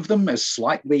 but one of them is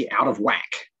slightly out of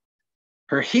whack.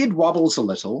 Her head wobbles a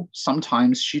little,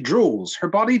 sometimes she drools. Her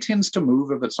body tends to move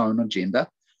of its own agenda,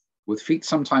 with feet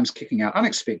sometimes kicking out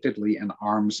unexpectedly and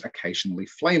arms occasionally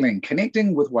flailing,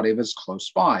 connecting with whatever's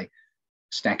close by.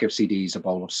 Stack of CDs, a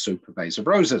bowl of soup, a vase of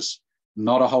roses.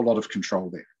 Not a whole lot of control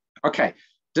there. Okay,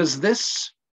 does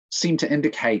this seem to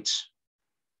indicate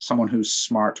someone who's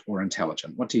smart or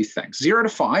intelligent? What do you think? 0 to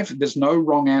 5, there's no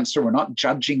wrong answer. We're not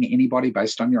judging anybody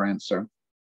based on your answer.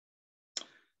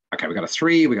 Okay, we got a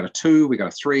 3, we got a 2, we got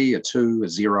a 3, a 2, a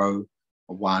 0,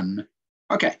 a 1.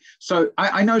 Okay, so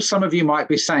I know some of you might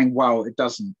be saying, well, it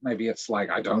doesn't, maybe it's like,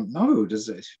 I don't know, does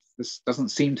it? This doesn't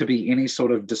seem to be any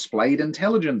sort of displayed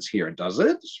intelligence here, does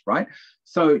it? Right?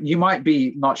 So you might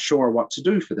be not sure what to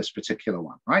do for this particular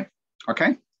one, right?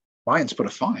 Okay, Ryan's put a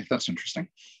 5, that's interesting.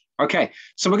 Okay,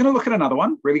 so we're going to look at another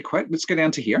one really quick. Let's go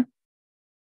down to here.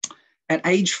 At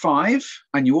age 5,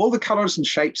 I knew all the colors and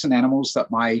shapes and animals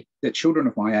that children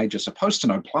of my age are supposed to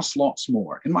know, plus lots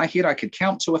more. In my head, I could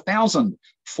count to 1,000,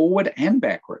 forward and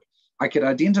backward. I could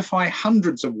identify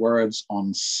hundreds of words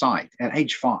on sight at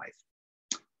age 5.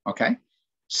 Okay,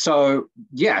 so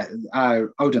yeah,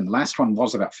 Odin, the last one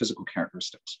was about physical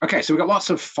characteristics. Okay, so we've got lots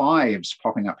of 5s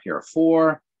popping up here.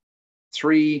 4,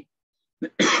 3,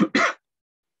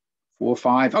 4,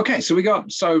 5. Okay,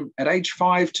 so at age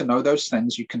 5, to know those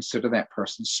things, you consider that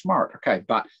person smart. Okay,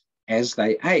 but as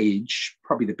they age,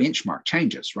 probably the benchmark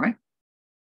changes, right?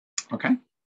 Okay,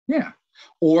 yeah.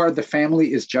 Or the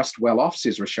family is just well off,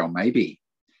 says Rochelle, maybe.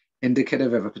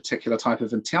 Indicative of a particular type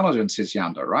of intelligence, says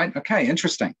Yanda, right? Okay,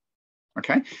 interesting.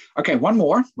 Okay, one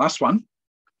more, last one.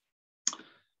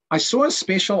 I saw a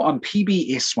special on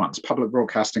PBS once, Public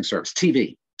Broadcasting Service,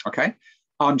 TV, okay,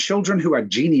 on children who are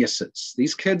geniuses.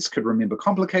 These kids could remember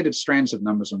complicated strands of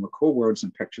numbers and recall words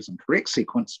and pictures in correct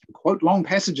sequence and quote long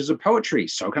passages of poetry.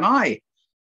 So can I.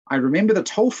 I remember the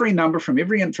toll-free number from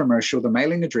every infomercial, the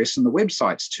mailing address, and the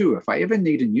websites too. If I ever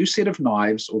need a new set of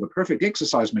knives or the perfect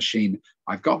exercise machine,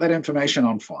 I've got that information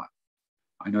on file.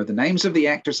 I know the names of the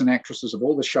actors and actresses of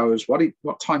all the shows, what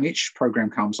time each program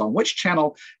comes on, which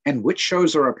channel, and which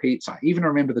shows are repeats. I even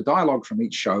remember the dialogue from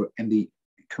each show and the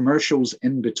commercials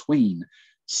in between.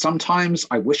 Sometimes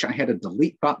I wish I had a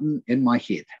delete button in my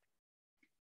head.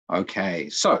 Okay,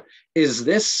 so is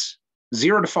this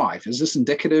 0 to 5? Is this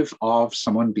indicative of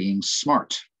someone being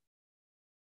smart?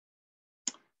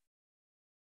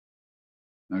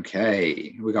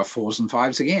 Okay, we got 4s and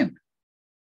 5s again.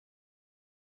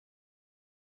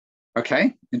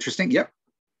 Okay, interesting. Yep.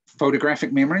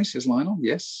 Photographic memory, says Lionel.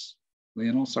 Yes,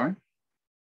 Lionel, sorry.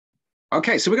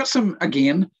 Okay, so we got some,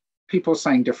 again, people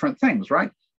saying different things,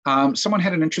 right? Someone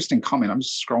had an interesting comment. I'm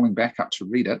just scrolling back up to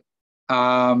read it.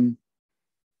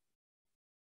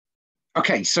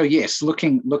 Okay, so yes,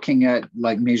 looking at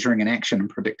like measuring an action and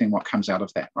predicting what comes out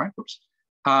of that, right? Oops.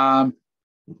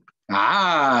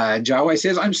 Jawei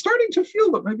says, I'm starting to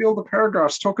feel that maybe all the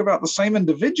paragraphs talk about the same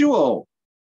individual.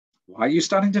 Why are you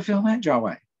starting to feel that,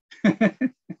 Jawei?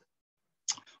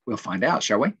 We'll find out,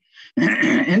 shall we?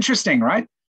 Interesting, right?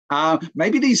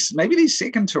 Maybe these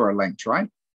second two are linked, right?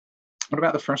 What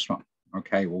about the first one?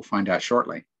 Okay, we'll find out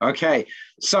shortly. Okay,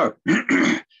 so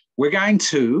we're going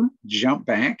to jump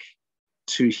back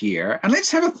to here and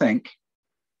let's have a think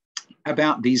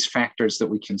about these factors that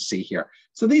we can see here.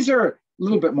 So these are a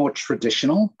little bit more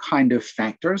traditional kind of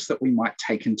factors that we might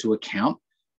take into account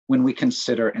when we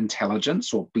consider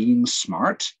intelligence or being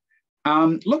smart.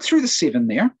 Look through the 7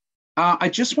 there. I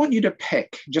just want you to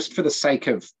pick, just for the sake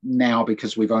of now,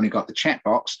 because we've only got the chat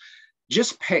box,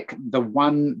 just pick the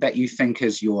one that you think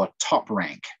is your top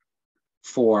rank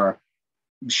for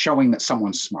showing that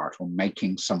someone's smart or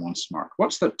making someone smart.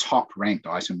 What's the top ranked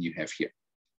item you have here?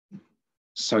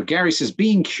 So Gary says,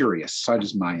 being curious. So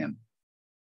does Mayan.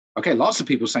 Okay, lots of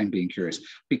people saying being curious.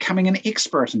 Becoming an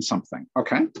expert in something.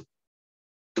 Okay.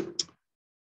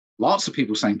 Lots of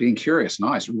people saying being curious.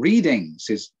 Nice. Reading,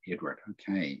 says Edward.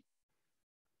 Okay.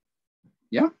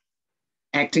 Yeah.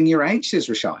 Acting your age, says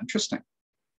Rochelle. Interesting.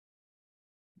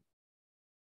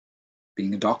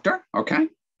 Being a doctor. Okay.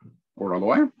 Or a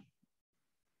lawyer.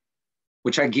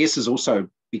 Which I guess is also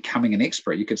becoming an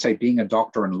expert. You could say being a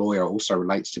doctor and lawyer also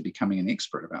relates to becoming an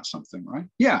expert about something, right?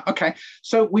 Yeah, okay.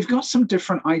 So we've got some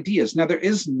different ideas. Now, there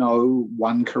is no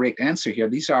one correct answer here.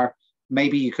 These are,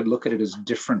 maybe you could look at it as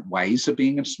different ways of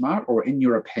being smart, or in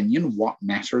your opinion, what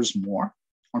matters more,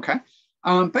 okay?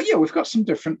 But yeah, we've got some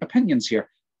different opinions here.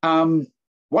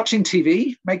 Watching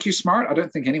TV make you smart? I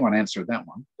don't think anyone answered that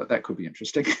one, but that could be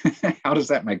interesting. How does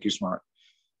that make you smart?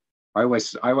 I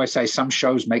always say some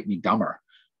shows make me dumber,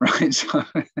 right? So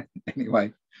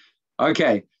anyway,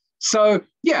 okay. So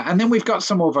yeah, and then we've got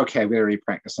some more vocabulary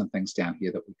practice and things down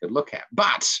here that we could look at.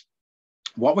 But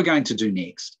what we're going to do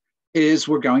next is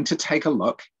we're going to take a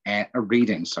look at a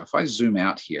reading. So if I zoom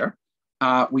out here,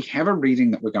 we have a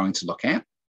reading that we're going to look at.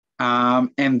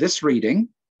 And this reading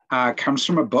comes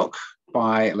from a book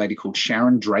by a lady called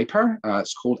Sharon Draper.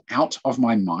 It's called Out of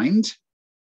My Mind.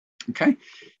 Okay.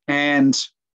 And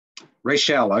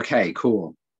Rachel, okay,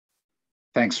 cool.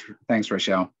 Thanks,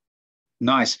 Rachel.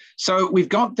 Nice. So we've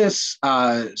got this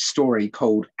story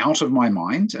called Out of My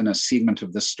Mind in a segment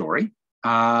of this story.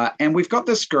 And we've got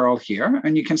this girl here,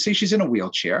 and you can see she's in a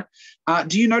wheelchair.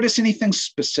 Do you notice anything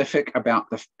specific about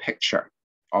the picture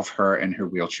of her in her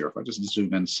wheelchair? If I just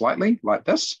zoom in slightly like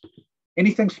this,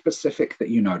 anything specific that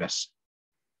you notice?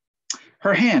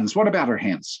 Her hands, what about her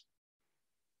hands?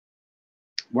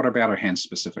 What about her hands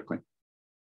specifically?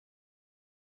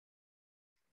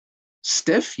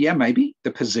 Stiff, yeah, maybe.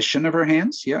 The position of her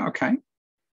hands, yeah, okay.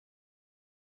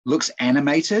 Looks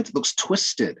animated, looks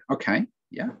twisted, okay,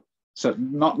 yeah. So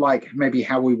not like maybe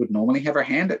how we would normally have our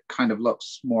hand. It kind of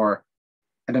looks more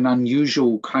at an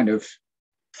unusual kind of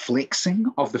flexing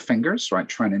of the fingers, right?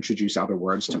 Trying to introduce other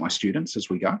words to my students as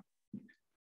we go.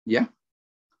 Yeah.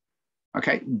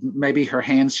 Okay, maybe her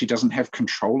hands, she doesn't have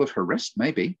control of her wrist,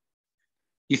 maybe.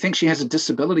 You think she has a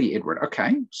disability, Edward?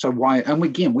 Okay, so why? And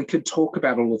again, we could talk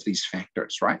about all of these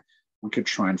factors, right? We could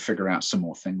try and figure out some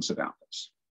more things about this.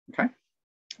 Okay,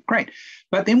 great.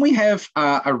 But then we have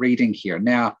a reading here.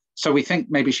 Now, So we think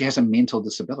maybe she has a mental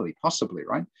disability, possibly,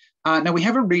 right? Now we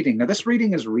have a reading. Now this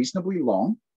reading is reasonably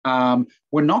long.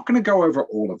 We're not going to go over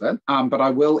all of it, but I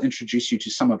will introduce you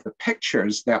to some of the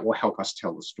pictures that will help us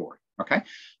tell the story, okay?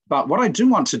 But what I do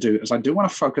want to do is I do want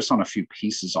to focus on a few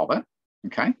pieces of it,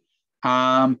 okay?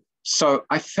 So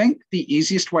I think the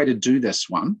easiest way to do this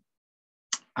one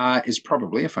is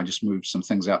probably, if I just move some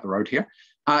things out the road here,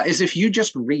 is if you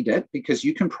just read it, because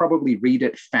you can probably read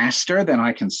it faster than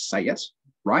I can say it,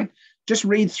 right? Just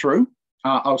read through.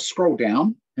 I'll scroll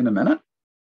down in a minute,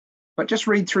 but just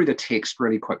read through the text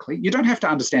really quickly. You don't have to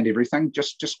understand everything.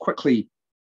 Just quickly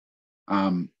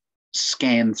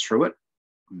scan through it,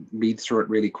 read through it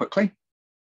really quickly.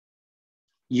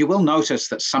 You will notice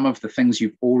that some of the things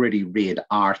you've already read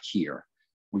are here.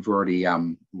 We've already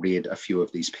read a few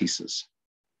of these pieces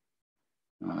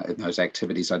in those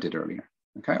activities I did earlier.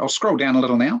 Okay, I'll scroll down a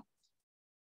little now.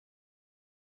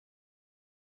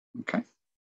 Okay.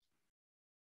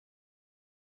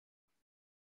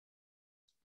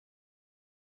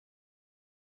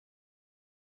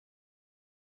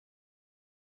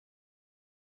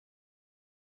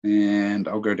 And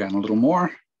I'll go down a little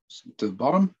more to the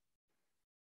bottom.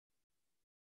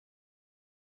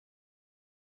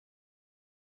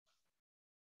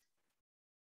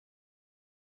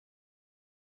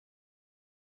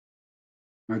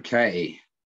 Okay.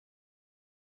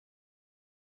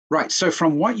 Right, so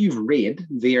from what you've read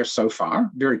there so far,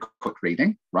 very quick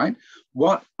reading, right?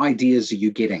 What ideas are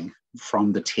you getting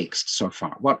from the text so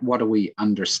far? What are we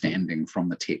understanding from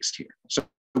the text here? So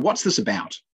what's this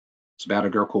about? It's about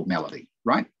a girl called Melody,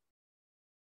 right?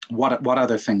 What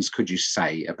other things could you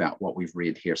say about what we've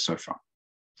read here so far?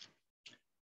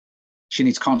 She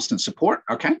needs constant support,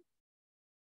 okay?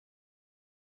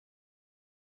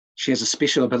 She has a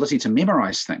special ability to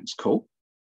memorize things, cool.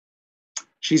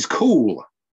 She's cool.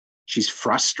 She's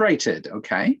frustrated,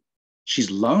 okay.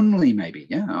 She's lonely, maybe,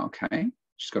 yeah, okay.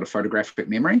 She's got a photographic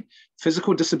memory.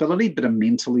 Physical disability, but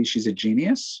mentally she's a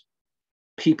genius.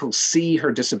 People see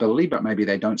her disability, but maybe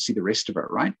they don't see the rest of it,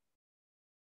 right?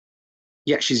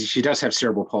 Yeah, she does have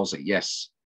cerebral palsy, yes.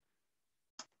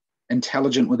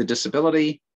 Intelligent with a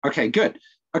disability. Okay, good.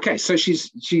 Okay, so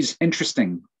she's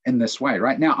interesting in this way,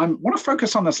 right? Now, I want to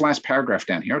focus on this last paragraph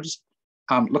down here. I'll just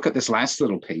look at this last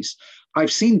little piece.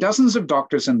 I've seen dozens of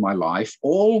doctors in my life,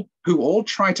 who all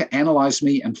try to analyze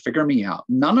me and figure me out.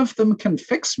 None of them can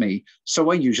fix me,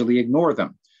 so I usually ignore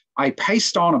them. I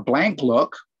paste on a blank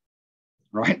look,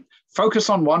 right? Focus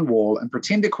on one wall and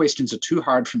pretend the questions are too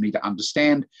hard for me to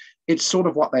understand. It's sort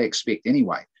of what they expect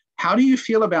anyway. How do you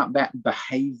feel about that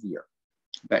behavior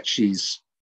that she's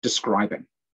describing?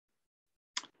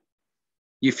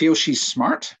 You feel she's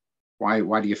smart? Why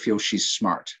do you feel she's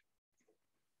smart?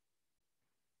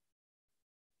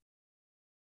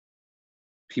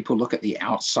 People look at the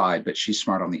outside, but she's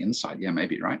smart on the inside. Yeah,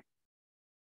 maybe, right?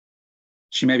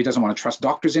 She maybe doesn't want to trust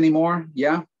doctors anymore.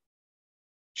 Yeah.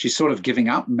 She's sort of giving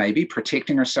up, maybe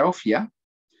protecting herself. Yeah.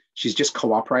 She's just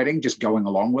cooperating, just going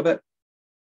along with it.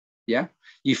 Yeah.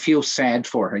 You feel sad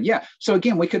for her. Yeah. So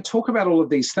again, we could talk about all of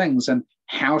these things and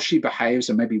how she behaves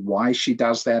and maybe why she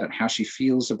does that and how she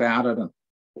feels about it. And,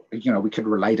 you know, we could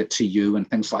relate it to you and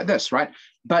things like this, right?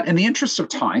 But in the interest of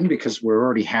time, because we're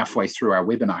already halfway through our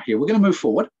webinar here, we're going to move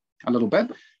forward a little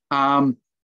bit. And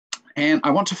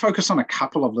I want to focus on a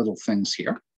couple of little things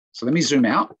here. So let me zoom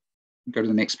out, go to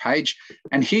the next page.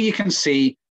 And here you can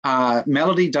see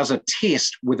Melody does a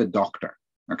test with a doctor,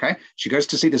 okay? She goes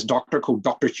to see this doctor called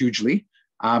Dr. Hughley.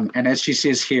 And as she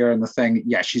says here in the thing,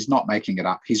 yeah, she's not making it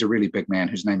up. He's a really big man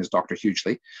whose name is Dr.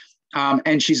 Hughley.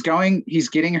 And he's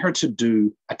getting her to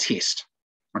do a test,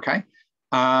 okay?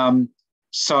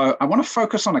 So I want to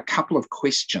focus on a couple of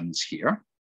questions here.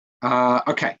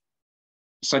 Okay,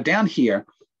 so down here,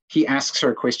 he asks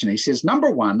her a question. He says, number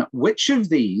one, which of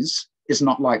these is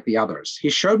not like the others? He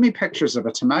showed me pictures of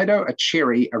a tomato, a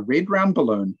cherry, a red round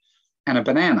balloon, and a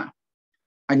banana.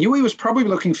 I knew he was probably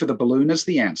looking for the balloon as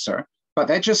the answer, but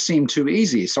that just seemed too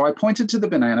easy. So I pointed to the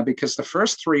banana because the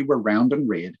first three were round and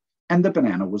red, and the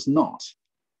banana was not.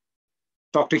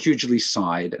 Dr. Hughley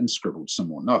sighed and scribbled some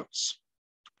more notes.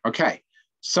 Okay,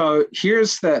 so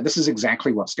this is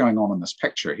exactly what's going on in this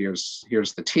picture. Here's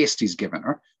the test he's given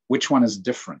her. Which one is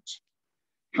different?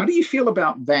 How do you feel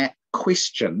about that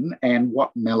question and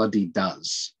what Melody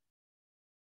does?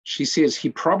 She says he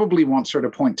probably wants her to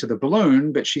point to the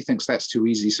balloon, but she thinks that's too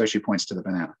easy, so she points to the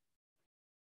banana.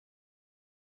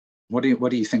 What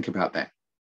do you think about that?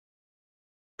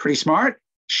 Pretty smart.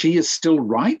 She is still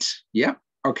right. Yeah.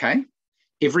 Okay.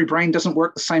 Every brain doesn't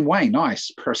work the same way.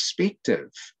 Nice.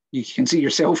 Perspective. You can see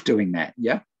yourself doing that.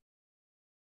 Yeah.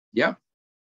 Yeah.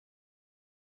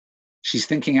 She's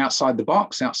thinking outside the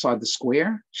box, outside the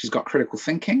square. She's got critical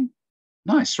thinking.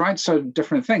 Nice, right? So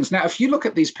different things. Now, if you look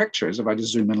at these pictures, if I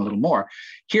just zoom in a little more,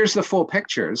 here's the 4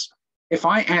 pictures. If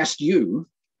I asked you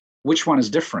which one is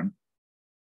different,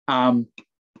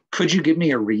 could you give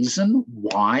me a reason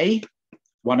why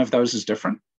one of those is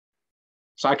different?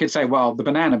 So I could say, well, the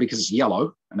banana because it's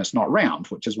yellow and it's not round,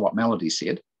 which is what Melody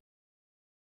said.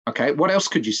 Okay, what else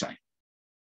could you say?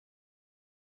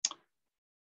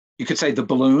 You could say the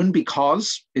balloon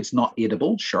because it's not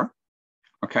edible, sure.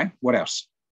 Okay, what else?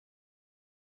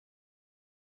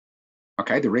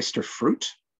 Okay, the rest are fruit.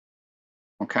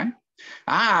 Okay.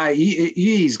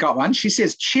 He's got one. She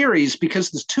says cherries because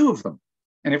there's 2 of them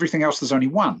and everything else there's only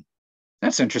 1.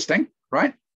 That's interesting,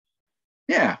 right?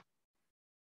 Yeah.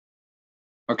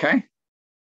 Okay.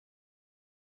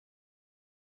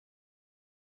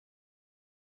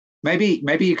 Maybe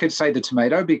you could say the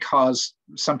tomato because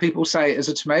some people say, is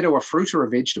a tomato a fruit or a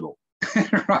vegetable?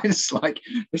 Right? It's like,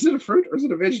 is it a fruit or is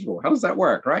it a vegetable? How does that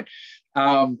work, right?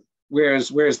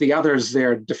 Whereas the others,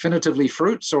 they're definitively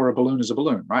fruits or a balloon is a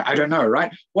balloon, right? I don't know,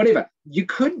 right? Whatever. You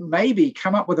could maybe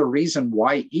come up with a reason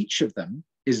why each of them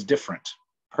is different,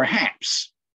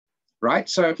 perhaps, right?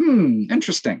 So,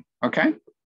 interesting. Okay,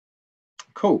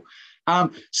 cool.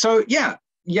 What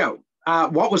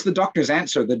was the doctor's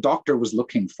answer? The doctor was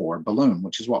looking for balloon,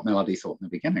 which is what Melody thought in the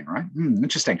beginning, right?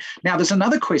 Interesting. Now, there's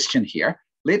another question here.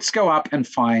 Let's go up and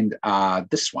find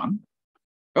this one.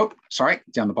 Oh, sorry,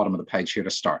 down the bottom of the page here to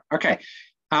start. Okay.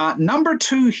 Number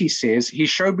 2, he says, he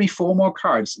showed me 4 more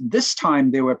cards. This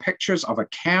time there were pictures of a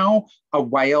cow, a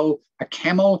whale, a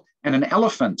camel, and an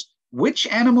elephant. Which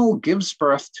animal gives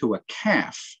birth to a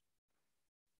calf?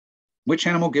 Which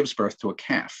animal gives birth to a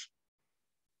calf?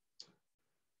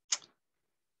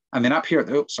 And then up here,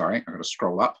 oh, sorry, I've got to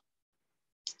scroll up.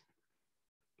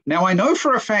 Now, I know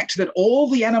for a fact that all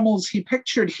the animals he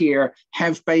pictured here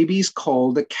have babies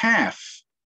called a calf.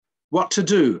 What to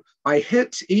do? I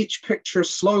hit each picture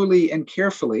slowly and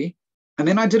carefully, and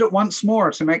then I did it once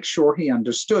more to make sure he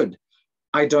understood.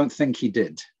 I don't think he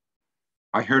did.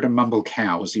 I heard him mumble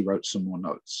cow as he wrote some more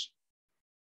notes.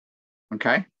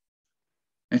 Okay.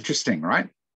 Interesting, right?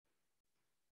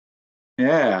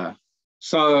 Yeah.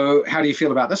 So how do you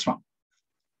feel about this one?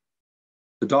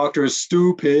 The doctor is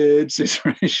stupid, says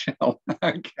Rachel.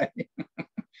 Okay.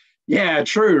 Yeah,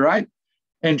 true, right?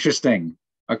 Interesting.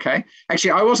 Okay.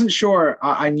 Actually, I wasn't sure.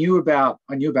 I knew about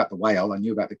the whale. I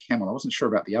knew about the camel. I wasn't sure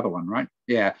about the other one, right?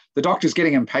 Yeah. The doctor's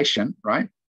getting impatient, right?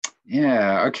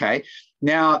 Yeah. Okay.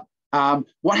 Now,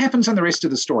 what happens in the rest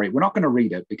of the story? We're not going to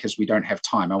read it because we don't have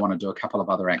time. I want to do a couple of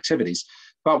other activities.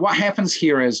 But what happens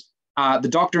here is the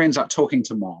doctor ends up talking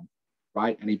to mom,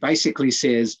 right? And he basically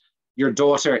says, your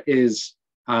daughter is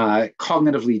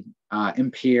cognitively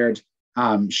impaired.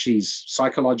 She's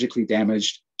psychologically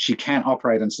damaged. She can't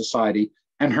operate in society.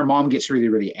 And her mom gets really,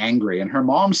 really angry. And her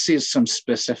mom says some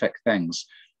specific things.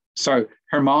 So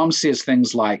her mom says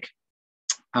things like,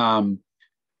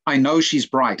 I know she's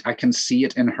bright. I can see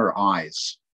it in her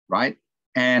eyes, right?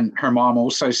 And her mom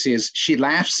also says she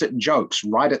laughs at jokes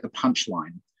right at the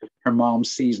punchline. Her mom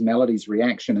sees Melody's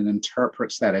reaction and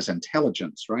interprets that as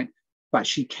intelligence, right? But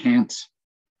she can't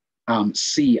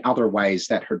see other ways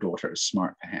that her daughter is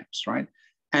smart, perhaps, right?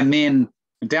 And then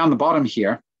down the bottom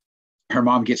here, her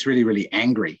mom gets really, really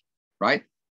angry, right?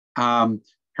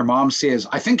 Her mom says,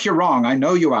 I think you're wrong. I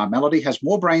know you are. Melody has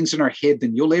more brains in her head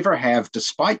than you'll ever have,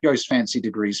 despite those fancy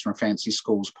degrees from fancy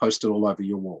schools posted all over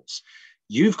your walls.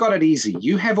 You've got it easy.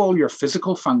 You have all your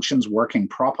physical functions working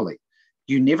properly.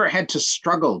 You never had to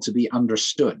struggle to be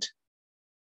understood.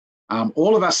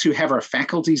 All of us who have our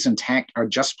faculties intact are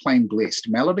just plain blessed.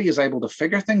 Melody is able to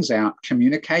figure things out,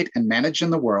 communicate, and manage in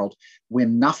the world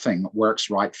when nothing works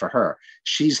right for her.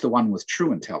 She's the one with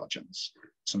true intelligence.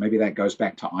 So maybe that goes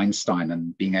back to Einstein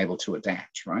and being able to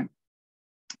adapt, right?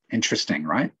 Interesting,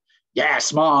 right?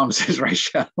 Yes, mom, says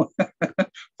Rachel.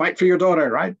 Fight for your daughter,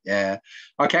 right? Yeah.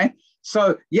 Okay.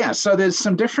 So, yeah, so there's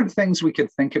some different things we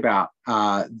could think about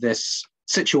this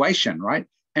situation, right?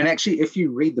 And actually, if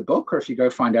you read the book or if you go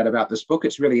find out about this book,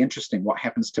 it's really interesting what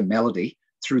happens to Melody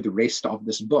through the rest of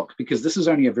this book, because this is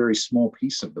only a very small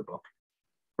piece of the book,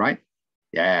 right?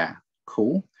 Yeah,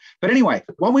 cool. But anyway,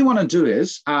 what we want to do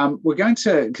is we're going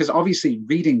to, because obviously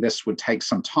reading this would take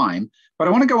some time, but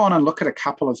I want to go on and look at a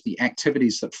couple of the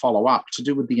activities that follow up to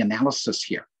do with the analysis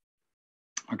here,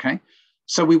 okay?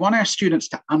 So we want our students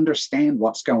to understand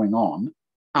what's going on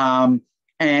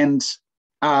and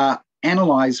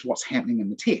analyze what's happening in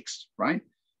the text, right?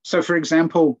 So for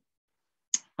example,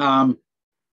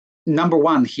 number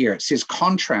 1 here, it says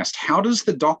contrast. How does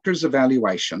the doctor's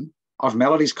evaluation of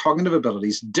Melody's cognitive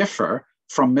abilities differ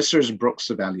from Mrs. Brooks'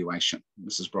 evaluation.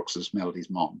 Mrs. Brooks is Melody's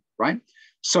mom, right?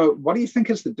 So what do you think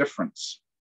is the difference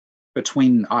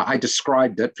between, I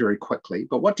described it very quickly,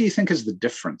 but what do you think is the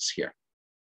difference here?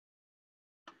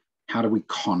 How do we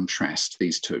contrast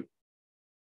these two?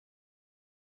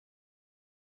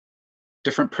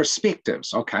 Different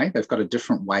perspectives, okay? They've got a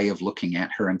different way of looking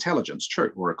at her intelligence,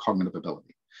 true, or her cognitive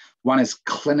ability. One is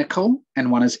clinical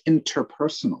and one is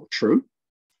interpersonal, true?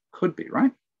 Could be,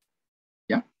 right?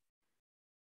 Yeah.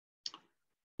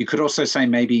 You could also say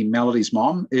maybe Melody's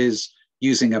mom is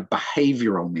using a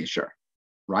behavioral measure,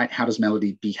 right? How does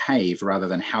Melody behave rather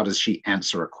than how does she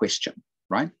answer a question,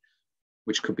 right?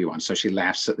 Which could be one. So she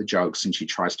laughs at the jokes and she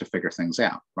tries to figure things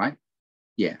out, right?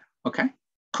 Yeah, okay,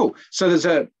 cool. So there's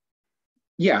a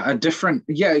different,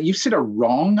 you said a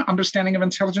wrong understanding of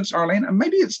intelligence, Arlene, and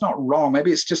maybe it's not wrong,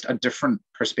 maybe it's just a different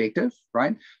perspective,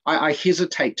 right? I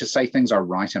hesitate to say things are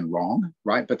right and wrong,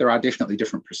 right? But there are definitely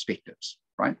different perspectives,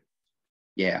 right?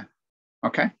 Yeah,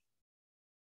 okay.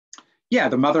 Yeah,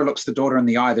 the mother looks the daughter in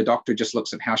the eye, the doctor just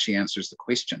looks at how she answers the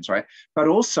questions, right? But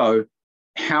also,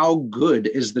 how good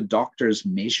is the doctor's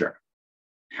measure?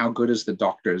 How good is the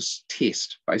doctor's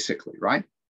test, basically, right?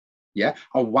 Yeah,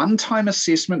 a one-time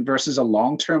assessment versus a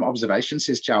long-term observation,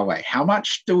 says Jiao Wei. How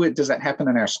much does that happen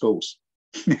in our schools?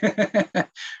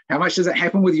 How much does it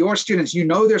happen with your students? You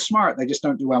know they're smart, they just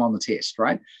don't do well on the test,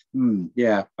 right?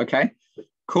 Yeah, okay,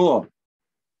 cool.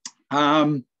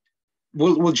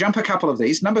 We'll jump a couple of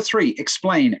these. Number 3,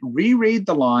 explain. Reread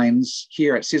the lines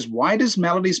here. It says, why does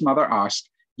Melody's mother ask,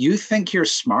 you think you're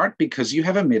smart because you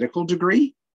have a medical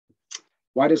degree?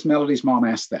 Why does Melody's mom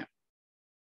ask that?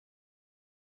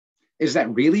 Is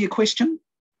that really a question?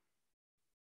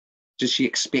 Does she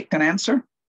expect an answer?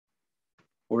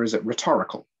 Or is it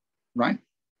rhetorical, right?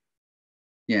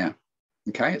 Yeah,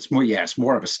 okay, it's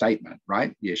more of a statement,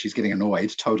 right? Yeah, she's getting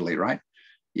annoyed, totally, right?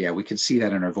 Yeah, we could see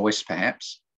that in her voice,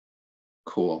 perhaps.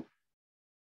 Cool.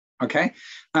 Okay,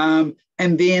 and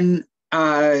then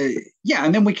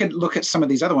we could look at some of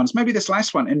these other ones. Maybe this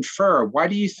last one, infer. Why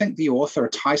do you think the author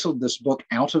titled this book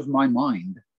Out of My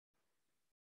Mind?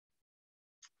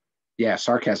 Yeah,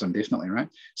 sarcasm, definitely, right?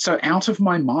 So out of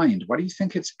my mind, why do you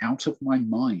think it's out of my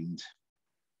mind?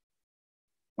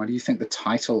 Why do you think the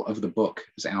title of the book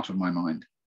is Out of My Mind?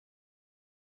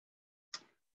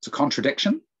 It's a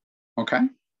contradiction, okay?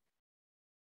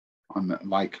 I'm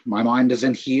like, my mind is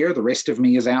in here, the rest of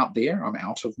me is out there. I'm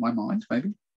out of my mind,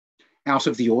 maybe. Out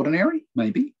of the ordinary,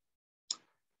 maybe.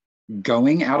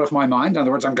 Going out of my mind, in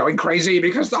other words, I'm going crazy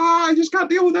because I just can't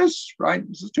deal with this, right?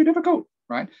 This is too difficult,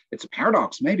 right? It's a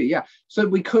paradox, maybe, yeah. So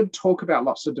we could talk about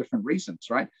lots of different reasons,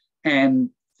 right? And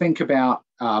think about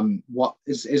what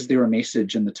is there a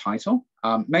message in the title?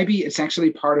 Maybe it's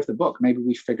actually part of the book. Maybe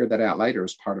we figure that out later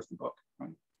as part of the book,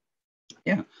 right?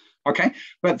 Yeah, okay.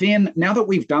 But then now that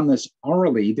we've done this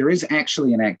orally, there is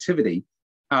actually an activity.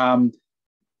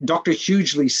 Dr.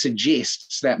 Hughley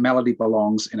suggests that Melody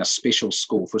belongs in a special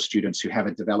school for students who have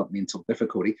a developmental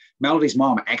difficulty. Melody's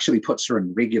mom actually puts her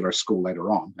in regular school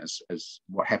later on, as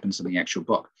what happens in the actual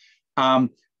book.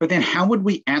 But then how would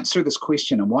we answer this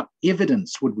question and what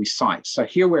evidence would we cite? So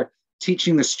here we're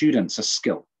teaching the students a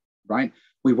skill, right?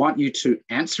 We want you to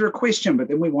answer a question, but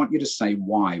then we want you to say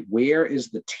why. Where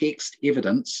is the text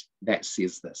evidence that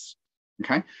says this?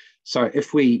 Okay, so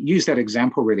if we use that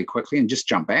example really quickly and just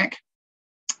jump back,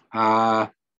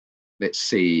 let's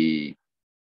see.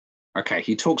 Okay,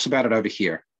 he talks about it over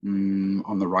here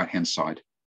on the right-hand side.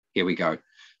 Here we go.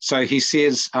 So he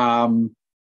says,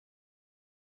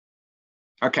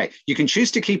 okay, you can choose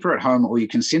to keep her at home or you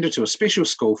can send her to a special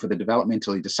school for the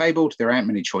developmentally disabled. There aren't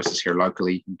many choices here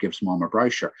locally. He gives mom a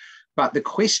brochure. But the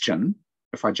question,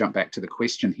 if I jump back to the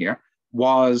question here,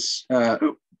 was,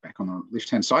 back on the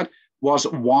left-hand side, was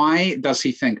why does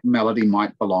he think Melody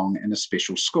might belong in a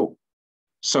special school?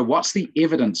 So what's the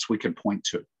evidence we could point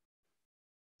to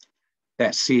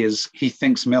that says he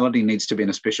thinks Melody needs to be in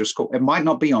a special school? It might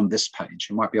not be on this page.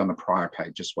 It might be on the prior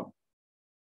page as well.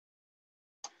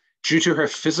 Due to her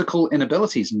physical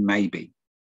inabilities, maybe,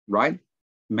 right?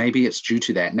 Maybe it's due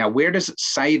to that. Now, where does it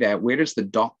say that? Where does the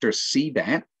doctor see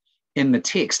that in the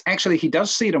text? Actually, he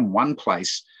does see it in one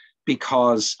place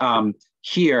because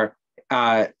here,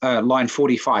 line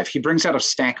 45, he brings out a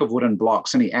stack of wooden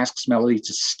blocks and he asks Melody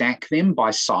to stack them by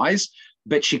size,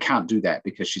 but she can't do that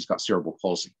because she's got cerebral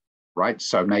palsy, right?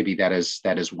 So maybe that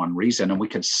is one reason, and we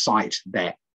could cite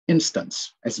that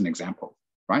instance as an example,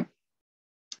 right?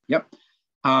 Yep.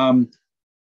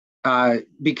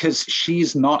 Because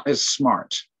she's not as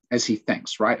smart as he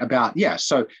thinks, right?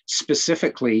 So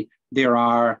specifically there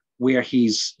are where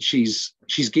she's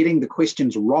getting the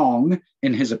questions wrong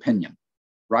in his opinion,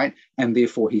 right? And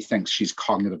therefore he thinks she's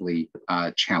cognitively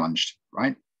challenged,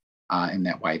 right? In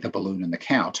that way, the balloon and the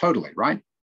cow, totally, right?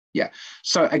 Yeah.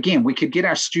 So again, we could get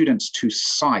our students to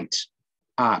cite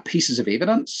pieces of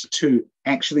evidence, to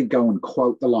actually go and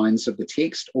quote the lines of the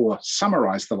text or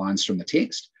summarize the lines from the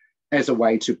text as a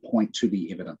way to point to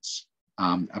the evidence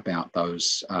about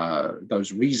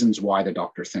those reasons why the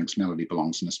doctor thinks Melody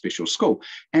belongs in a special school.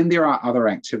 And there are other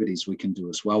activities we can do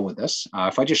as well with this.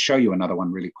 If I just show you another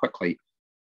one really quickly,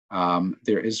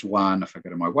 there is one, if I go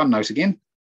to my OneNote again,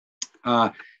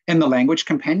 in the language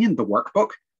companion, the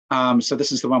workbook. So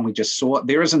this is the one we just saw.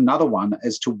 There is another one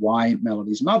as to why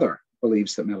Melody's mother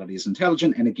believes that Melody is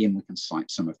intelligent. And again, we can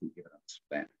cite some of the evidence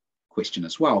for that question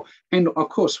as well. And of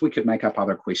course, we could make up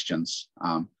other questions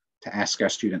to ask our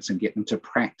students and get them to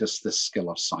practice this skill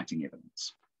of citing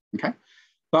evidence. Okay.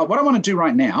 But what I want to do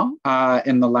right now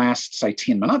in the last, say,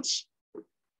 10 minutes.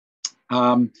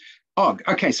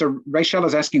 Okay, so Rachel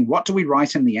is asking, what do we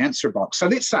write in the answer box? So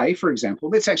let's say, for example,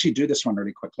 let's actually do this one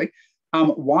really quickly.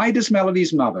 Why does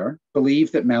Melody's mother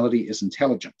believe that Melody is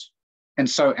intelligent? And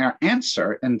so our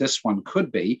answer in this one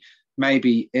could be,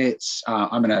 maybe it's,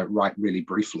 I'm going to write really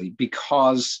briefly,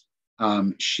 because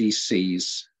she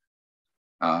sees,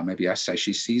 maybe I say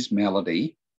she sees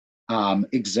Melody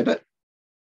exhibit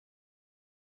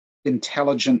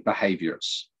intelligent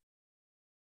behaviors.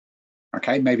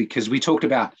 Okay, maybe because we talked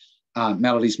about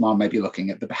Melody's mom maybe looking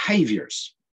at the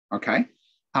behaviors. Okay,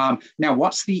 now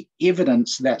what's the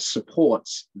evidence that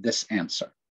supports this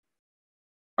answer?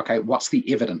 Okay, what's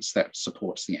the evidence that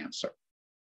supports the answer?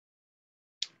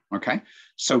 Okay,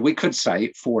 so we could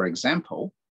say, for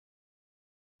example,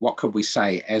 what could we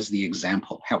say as the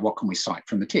example? What can we cite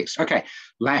from the text? Okay,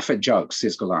 laugh at jokes,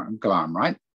 says Gulam,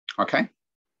 right? Okay,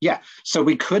 yeah, so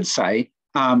we could say,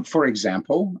 for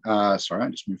example, sorry, I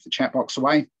just moved the chat box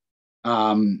away.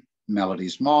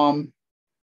 Melody's mom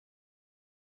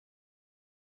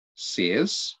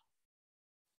says,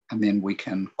 and then we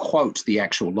can quote the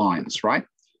actual lines, right?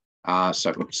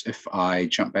 So if I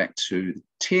jump back to the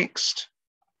text,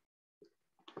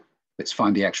 let's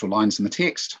find the actual lines in the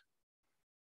text.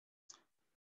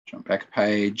 Jump back a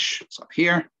page, it's up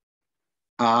here.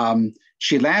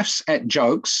 She laughs at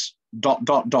jokes, ...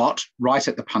 right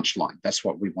at the punchline. That's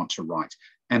what we want to write.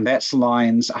 And that's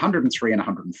lines 103 and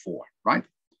 104, right?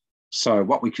 So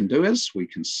what we can do is we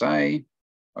can say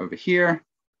over here,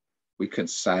 we could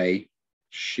say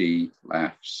she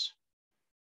laughs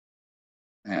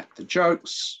at the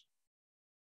jokes.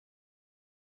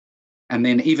 And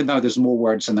then even though there's more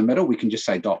words in the middle, we can just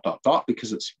say ...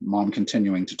 because it's mom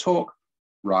continuing to talk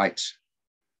right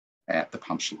at the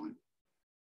punchline.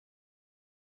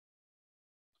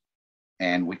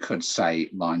 And we could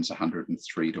say lines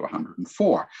 103 to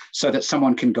 104 so that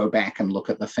someone can go back and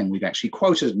look at the thing we've actually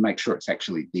quoted and make sure it's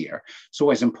actually there. It's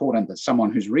always important that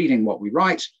someone who's reading what we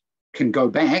write can go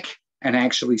back and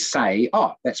actually say,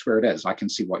 oh, that's where it is. I can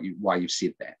see why you've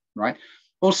said that, right?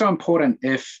 Also important,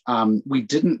 if we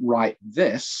didn't write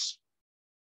this,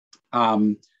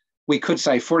 we could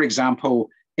say, for example,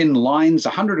 in lines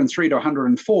 103 to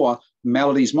 104,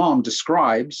 Melody's mom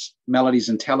describes Melody's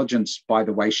intelligence by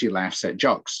the way she laughs at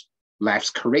jokes, laughs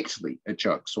correctly at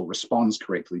jokes or responds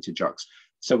correctly to jokes.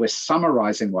 So we're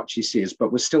summarizing what she says,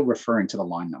 but we're still referring to the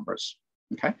line numbers,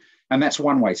 okay? And that's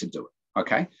one way to do it,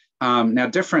 okay? Now,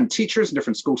 different teachers and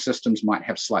different school systems might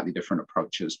have slightly different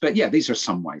approaches, but yeah, these are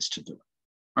some ways to do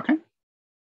it, okay?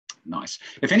 Nice.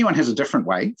 If anyone has a different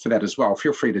way for that as well,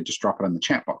 feel free to just drop it in the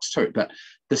chat box too, but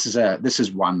this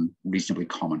is one reasonably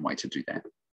common way to do that.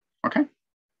 Okay,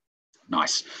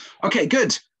 nice. Okay,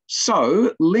 good.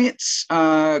 So let's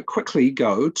quickly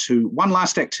go to one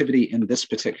last activity in this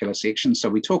particular section. So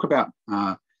we talk about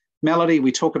melody,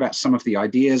 we talk about some of the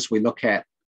ideas, we look at,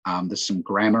 there's some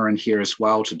grammar in here as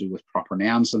well to do with proper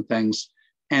nouns and things.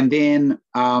 And then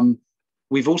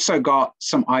we've also got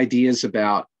some ideas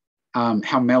about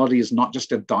how Melody is not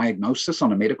just a diagnosis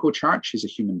on a medical chart, she's a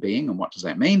human being, and what does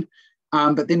that mean?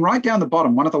 But then right down the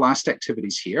bottom, one of the last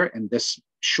activities here in this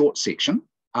short section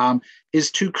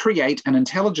is to create an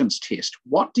intelligence test.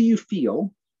 What do you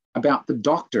feel about the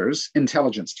doctor's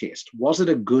intelligence test? Was it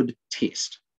a good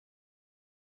test?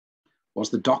 Was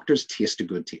the doctor's test a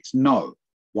good test? No.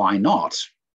 Why not?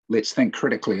 Let's think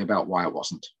critically about why it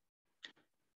wasn't.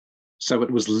 So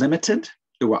it was limited.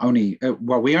 There were only,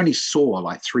 we only saw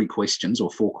like 3 questions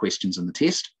or 4 questions in the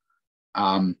test.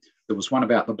 There was one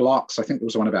about the blocks. I think there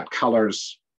was one about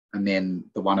colors, and then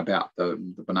the one about the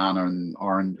banana and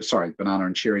banana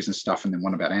and cherries and stuff, and then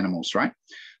one about animals, right?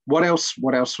 What else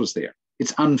was there?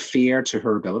 It's unfair to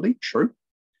her ability, true.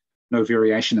 No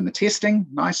variation in the testing,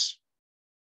 nice.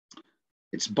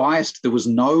 It's biased. There was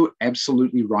no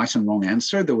absolutely right and wrong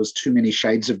answer. There was too many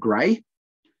shades of gray.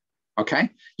 Okay.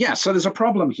 Yeah. So there's a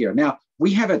problem here. Now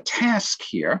we have a task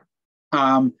here.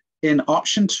 In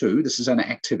option 2, this is an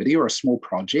activity or a small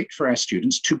project for our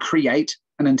students to create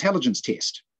an intelligence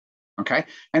test. Okay.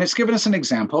 And it's given us an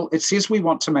example. It says we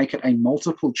want to make it a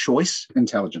multiple choice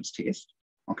intelligence test.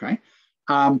 Okay.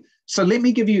 So let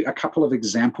me give you a couple of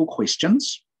example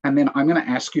questions, and then I'm going to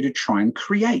ask you to try and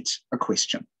create a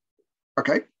question.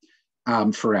 Okay.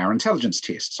 For our intelligence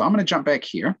test. So I'm going to jump back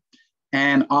here,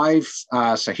 and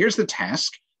so here's the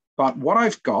task. But what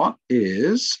I've got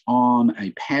is on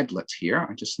a Padlet here.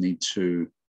 I just need to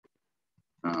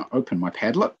open my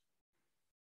Padlet.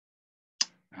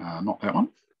 Not that one.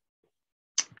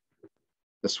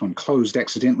 This one closed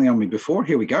accidentally on me before.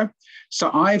 Here we go. So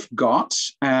I've got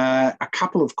a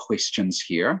couple of questions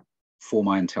here for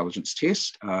my intelligence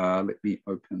test. Let me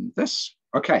open this.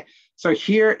 Okay, so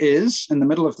here is in the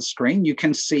middle of the screen, you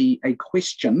can see a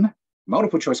question,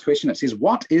 multiple choice question. It says,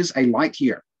 what is a light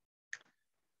year?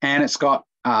 And it's got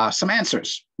some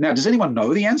answers. Now, does anyone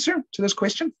know the answer to this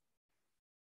question?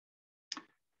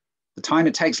 The time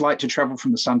it takes light to travel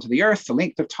from the sun to the earth, the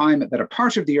length of time that a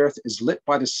part of the earth is lit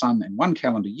by the sun in 1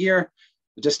 calendar year,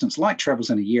 the distance light travels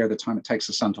in a year, the time it takes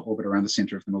the sun to orbit around the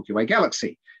center of the Milky Way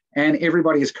galaxy. And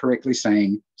everybody is correctly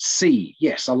saying C.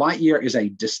 Yes, a light year is a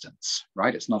distance,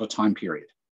 right? It's not a time period.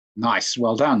 Nice,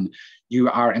 well done. You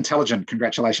are intelligent,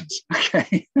 congratulations.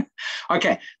 Okay.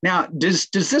 Okay, now does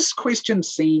this question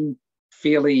seem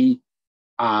fairly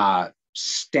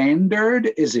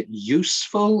standard? Is it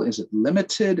useful? Is it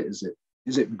limited? Is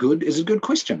it good? Is it a good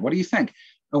question? What do you think?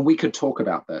 And we could talk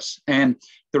about this. And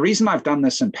the reason I've done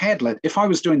this in Padlet, if I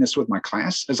was doing this with my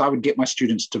class, is I would get my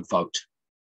students to vote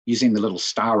using the little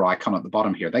star icon at the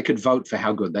bottom here. They could vote for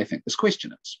how good they think this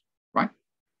question is, right?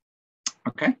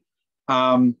 Okay.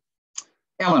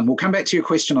 Ellen, we'll come back to your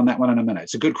question on that one in a minute.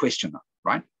 It's a good question though,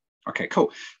 right? Okay,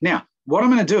 cool. Now, what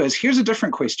I'm going to do is, here's a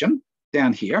different question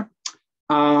down here.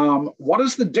 What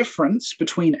is the difference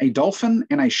between a dolphin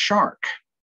and a shark?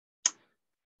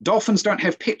 Dolphins don't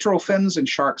have pectoral fins and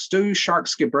sharks do.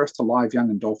 Sharks give birth to live young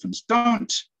and dolphins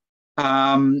don't.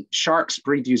 Sharks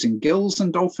breed using gills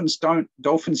and dolphins don't.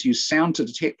 Dolphins use sound to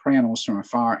detect prey animals from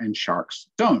afar and sharks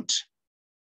don't.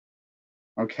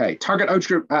 Okay, target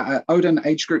Odin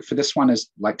age group for this one is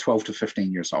like 12 to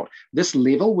 15 years old. This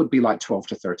level would be like 12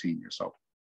 to 13 years old.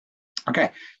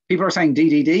 Okay, people are saying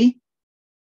DDD.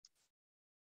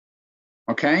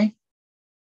 Okay,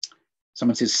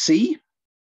 someone says C,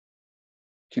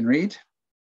 can read.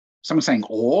 Someone saying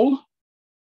all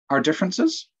are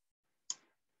differences.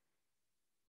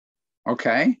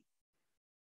 Okay.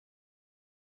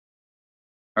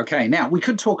 Okay, now we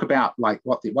could talk about like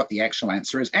what the actual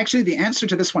answer is. Actually, the answer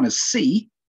to this one is C.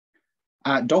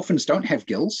 Dolphins don't have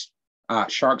gills,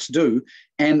 sharks do,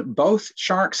 and both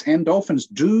sharks and dolphins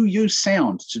do use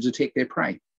sound to detect their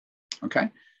prey. Okay,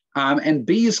 and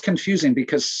B is confusing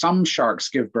because some sharks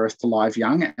give birth to live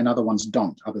young and other ones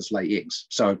don't. Others lay eggs.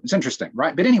 So it's interesting,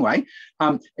 right? But anyway,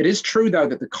 it is true though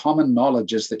that the common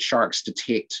knowledge is that sharks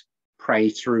detect prey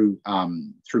through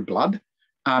blood.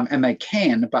 And they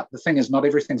can, but the thing is, not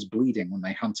everything's bleeding when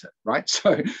they hunt it, right?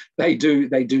 So they do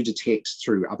detect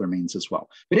through other means as well.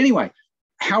 But anyway,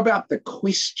 how about the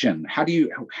question?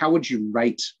 How would you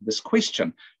rate this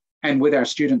question? And with our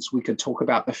students, we could talk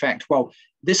about the fact, well,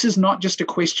 this is not just a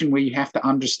question where you have to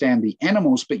understand the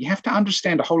animals, but you have to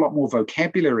understand a whole lot more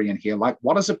vocabulary in here, like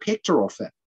what is a pectoral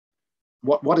fin?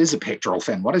 What is a pectoral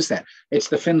fin? What is that? It's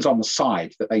the fins on the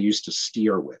side that they use to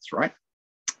steer with, right?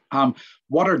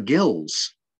 What are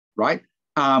gills, right?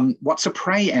 What's a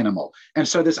prey animal? And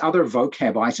so there's other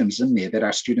vocab items in there that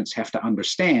our students have to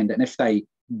understand. And if they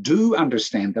do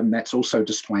understand them, that's also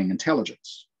displaying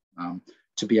intelligence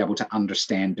to be able to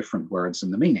understand different words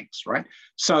and the meanings, right?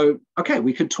 So, okay,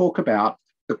 we could talk about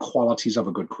the qualities of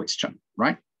a good question,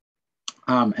 right?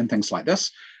 And things like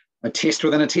this. A test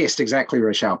within a test, exactly,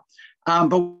 Rochelle.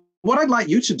 But what I'd like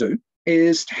you to do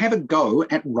is to have a go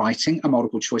at writing a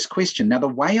multiple choice question. Now, the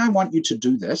way I want you to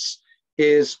do this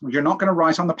is you're not going to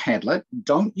write on the Padlet.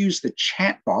 Don't use the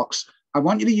chat box. I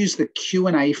want you to use the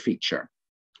Q&A feature,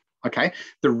 okay?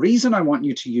 The reason I want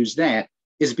you to use that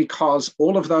is because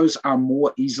all of those are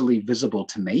more easily visible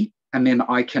to me, and then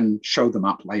I can show them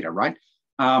up later, right?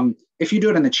 If you do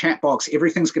it in the chat box,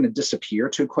 everything's going to disappear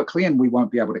too quickly, and we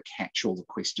won't be able to catch all the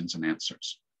questions and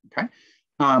answers, okay?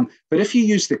 But if you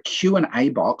use the Q&A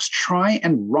box, try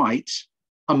and write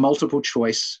a multiple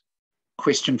choice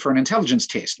question for an intelligence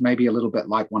test, maybe a little bit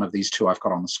like one of these two I've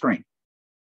got on the screen.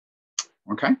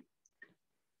 Okay.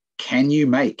 Can you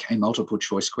make a multiple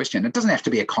choice question? It doesn't have to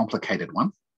be a complicated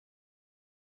one.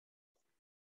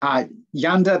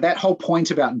 Yanda, that whole point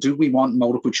about do we want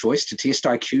multiple choice to test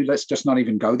IQ, let's just not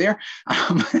even go there.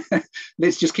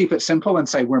 Let's just keep it simple and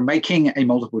say we're making a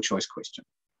multiple choice question.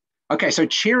 Okay, so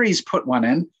Cherry's put one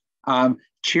in.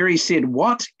 Cherry said,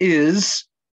 what is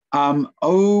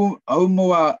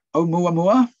Oumuamua?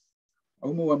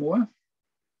 Oumuamua?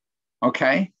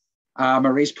 Okay.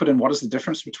 Marie's put in, what is the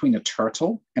difference between a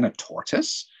turtle and a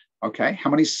tortoise? Okay. How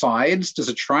many sides does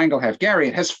a triangle have? Gary,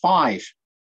 it has 5.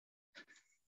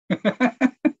 Am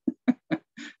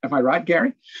I right,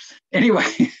 Gary? Anyway,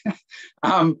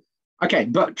 okay,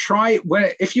 but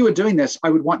if you were doing this, I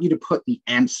would want you to put the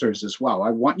answers as well. I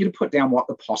want you to put down what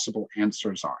the possible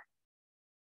answers are.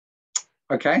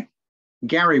 Okay,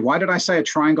 Gary, why did I say a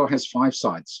triangle has 5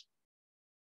 sides?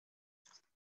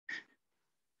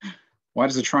 Why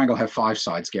does a triangle have 5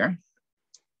 sides, Gary?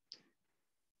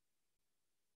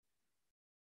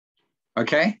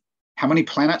 Okay. How many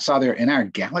planets are there in our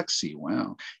galaxy?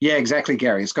 Wow. Yeah, exactly,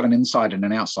 Gary. It's got an inside and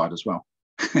an outside as well.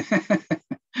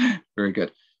 Very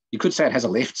good. You could say it has a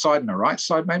left side and a right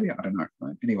side, maybe. I don't know.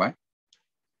 Right? Anyway.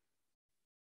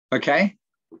 Okay.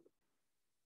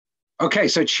 Okay,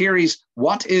 so Cherries,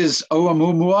 what is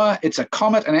Oumuamua? It's a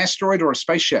comet, an asteroid, or a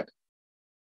spaceship?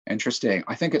 Interesting.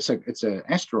 I think it's an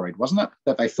asteroid, wasn't it?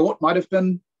 That they thought might have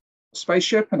been a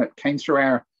spaceship, and it came through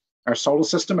our solar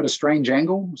system at a strange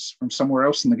angle from somewhere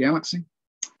else in the galaxy.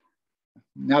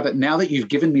 Now that you've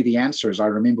given me the answers, I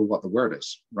remember what the word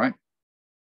is, right?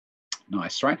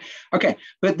 Nice, right? Okay,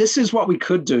 but this is what we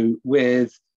could do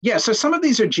with, yeah, so some of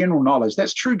these are general knowledge.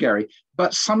 That's true, Gary,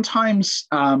 but sometimes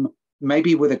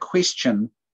maybe with a question,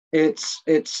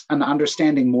 it's an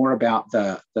understanding more about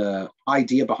the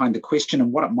idea behind the question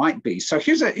and what it might be. So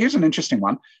here's an interesting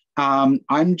one.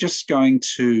 I'm just going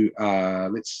to,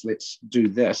 let's do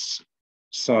this.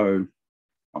 So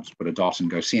I'll just put a dot and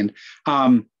go send,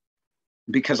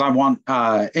 because I want,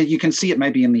 you can see it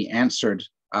maybe in the answered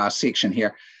section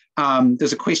here.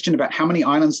 There's a question about how many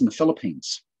islands in the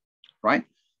Philippines, right?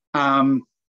 And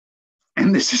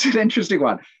this is an interesting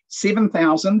one.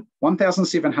 7,000,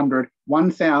 1,700,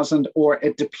 1,000, or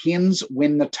it depends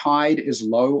when the tide is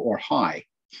low or high,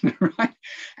 right?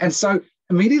 And so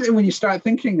immediately when you start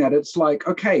thinking that, it's like,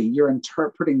 okay, you're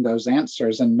interpreting those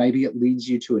answers and maybe it leads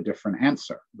you to a different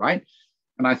answer, right?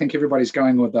 And I think everybody's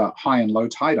going with the high and low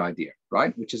tide idea,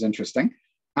 right? Which is interesting.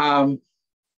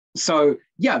 So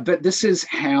yeah, but this is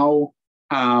how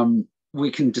we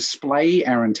can display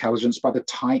our intelligence by the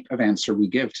type of answer we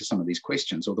give to some of these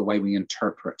questions or the way we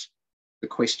interpret the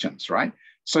questions, right?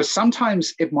 So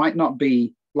sometimes it might not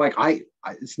be like,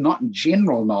 it's not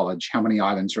general knowledge how many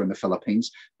islands are in the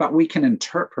Philippines, but we can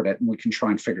interpret it and we can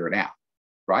try and figure it out,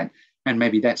 right? And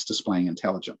maybe that's displaying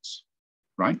intelligence,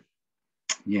 right?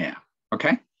 Yeah,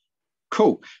 okay,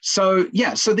 cool. So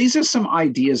yeah, so these are some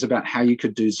ideas about how you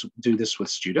could do this with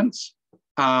students.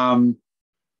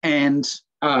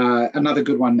 Another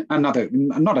good one, not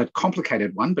a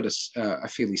complicated one, but a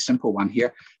fairly simple one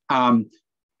here.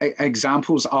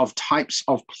 Examples of types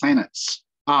of planets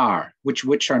are, which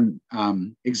are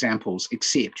examples,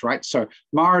 except, right? So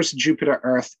Mars, Jupiter,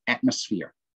 Earth,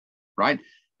 atmosphere, right?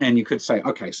 And you could say,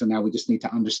 okay, so now we just need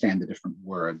to understand the different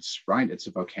words, right? It's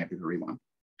a vocabulary one,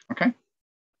 okay?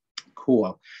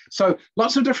 Cool. So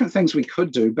lots of different things we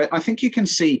could do, but I think you can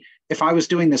see if I was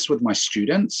doing this with my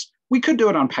students, we could do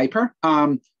it on paper.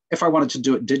 If I wanted to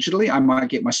do it digitally, I might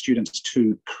get my students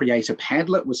to create a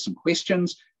Padlet with some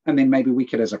questions, and then maybe we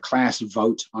could, as a class,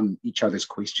 vote on each other's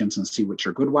questions and see which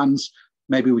are good ones.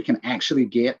 Maybe we can actually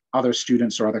get other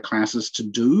students or other classes to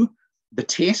do the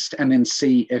test and then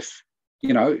see if,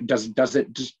 you know, does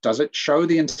it show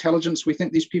the intelligence we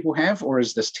think these people have, or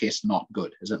is this test not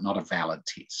good? Is it not a valid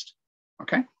test?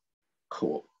 Okay,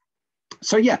 cool.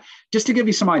 So yeah, just to give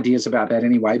you some ideas about that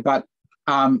anyway, but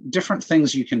different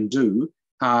things you can do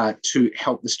to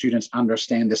help the students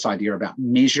understand this idea about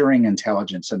measuring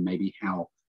intelligence and maybe how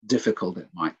difficult it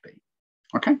might be.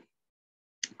 Okay,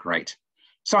 great.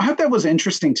 So I hope that was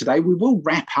interesting today. We will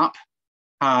wrap up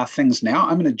things now.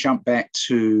 I'm going to jump back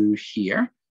to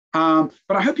here. But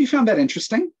I hope you found that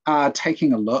interesting,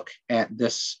 taking a look at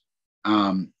this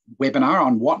webinar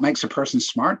on what makes a person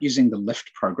smart using the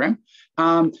LIFT program.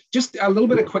 Just a little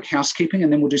bit of quick housekeeping,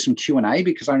 and then we'll do some Q&A,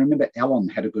 because I remember Ellen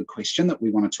had a good question that we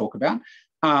want to talk about.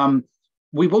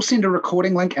 We will send a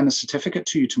recording link and a certificate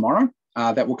to you tomorrow.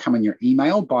 That will come in your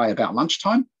email by about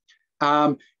lunchtime.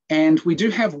 And we do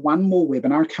have one more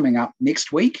webinar coming up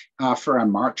next week for our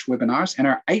March webinars, and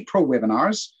our April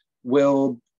webinars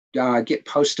will get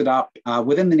posted up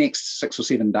within the next 6 or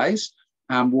 7 days.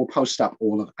 We'll post up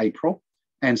all of April,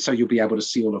 and so you'll be able to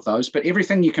see all of those. But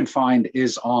everything you can find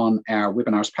is on our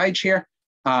webinars page here.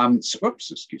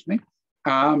 Oops, excuse me.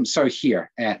 So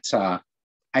here at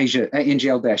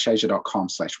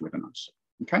ngl-asia.com/webinars.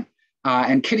 Okay.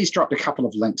 And Kitty's dropped a couple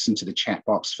of links into the chat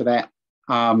box for that.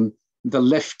 The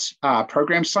LIFT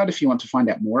program site, if you want to find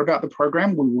out more about the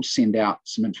program, we will send out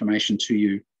some information to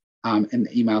you in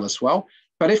the email as well.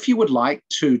 But if you would like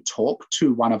to talk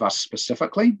to one of us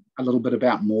specifically, a little bit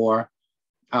about more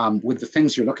with the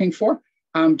things you're looking for,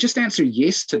 just answer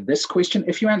yes to this question.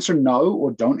 If you answer no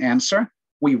or don't answer,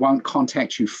 we won't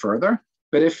contact you further.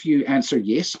 But if you answer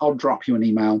yes, I'll drop you an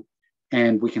email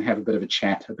and we can have a bit of a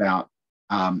chat about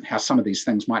how some of these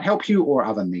things might help you or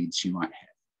other needs you might have.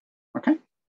 Okay,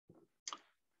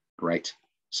 great.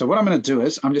 So what I'm going to do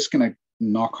is I'm just going to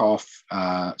knock off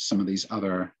some of these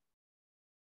other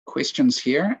questions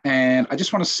here. And I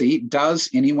just want to see, does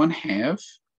anyone have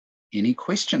any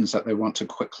questions that they want to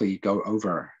quickly go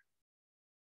over?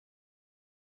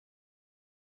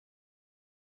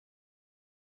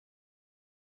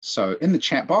 So in the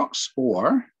chat box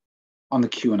or on the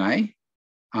Q&A,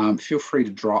 feel free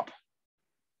to drop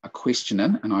a question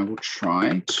in and I will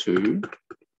try to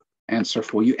answer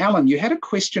for you. Alan, you had a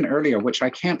question earlier, which I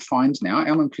can't find now.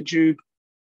 Alan, could you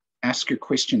ask your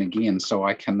question again so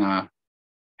I can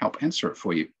help answer it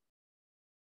for you?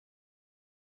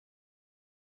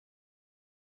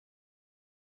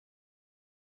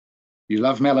 You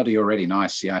love melody already.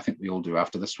 Nice. Yeah, I think we all do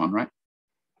after this one, right?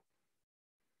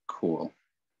 Cool.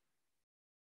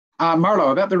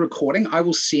 Marlo, about the recording, I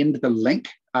will send the link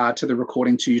to the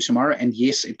recording to you tomorrow. And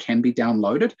yes, it can be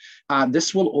downloaded.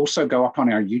 This will also go up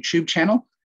on our YouTube channel.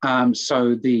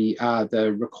 So the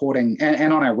recording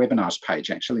and on our webinars page,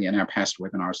 actually, in our past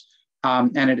webinars.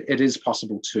 And it is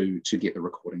possible to get the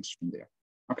recordings from there.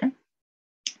 Okay,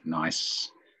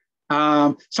 nice.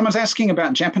 Someone's asking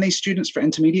about Japanese students for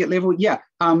intermediate level. Yeah,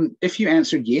 if you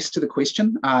answered yes to the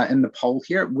question in the poll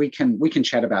here, we can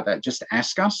chat about that. Just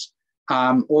ask us.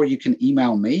 Or you can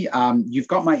email me. You've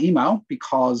got my email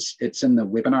because it's in the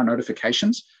webinar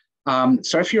notifications.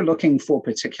 So if you're looking for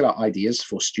particular ideas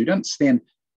for students, then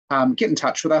get in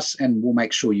touch with us and we'll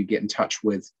make sure you get in touch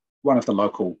with one of the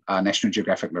local National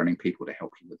Geographic learning people to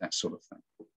help you with that sort of thing.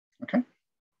 Okay.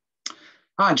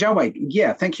 Jalway,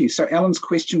 yeah, thank you. So Alan's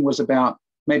question was about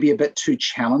maybe a bit too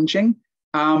challenging.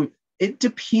 It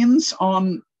depends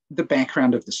on the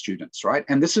background of the students, right?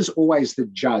 And this is always the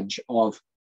judge of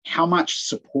how much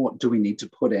support do we need to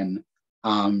put in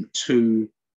to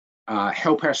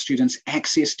help our students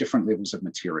access different levels of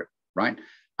material, right?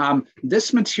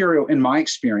 This material, in my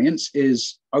experience,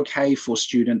 is okay for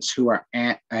students who are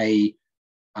at a,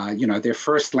 their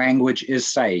first language is,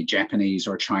 say, Japanese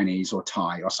or Chinese or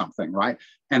Thai or something, right?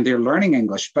 And they're learning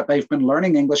English, but they've been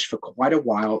learning English for quite a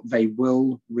while. They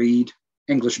will read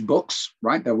English books,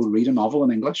 right? They will read a novel in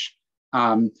English.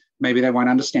 Maybe they won't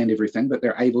understand everything, but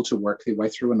they're able to work their way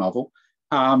through a novel.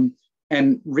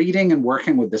 And reading and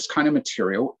working with this kind of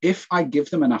material, if I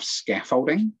give them enough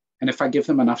scaffolding and if I give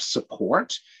them enough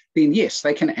support, then yes,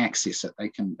 they can access it.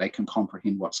 They can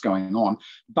comprehend what's going on.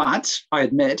 But I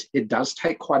admit it does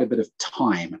take quite a bit of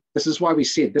time. This is why we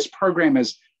said this program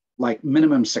is like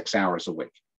minimum 6 hours a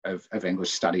week of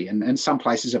English study. And in some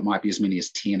places, it might be as many as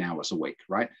 10 hours a week,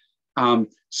 right?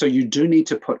 So you do need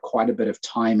to put quite a bit of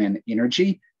time and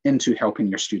energy into helping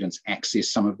your students access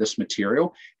some of this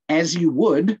material, as you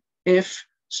would if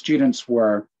students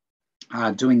were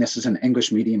doing this as an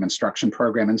English medium instruction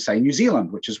program in, say, New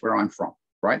Zealand, which is where I'm from,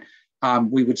 right?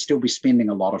 We would still be spending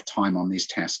a lot of time on these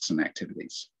tasks and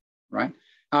activities, right?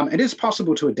 It is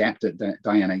possible to adapt it,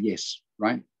 Diana, yes,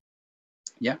 right?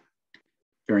 Yeah,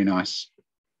 very nice.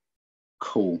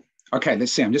 Cool. Okay,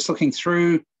 let's see, I'm just looking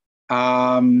through.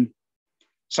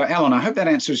 So Alan, I hope that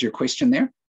answers your question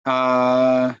there.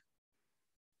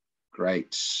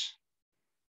 Great.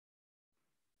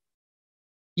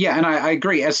 Yeah, and I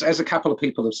agree, as a couple of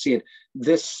people have said,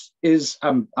 this is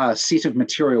a set of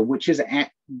material which is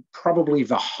at probably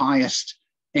the highest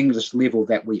English level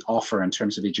that we offer in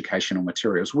terms of educational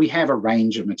materials. We have a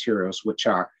range of materials which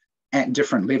are at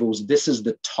different levels. This is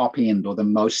the top end or the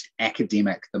most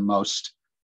academic, the most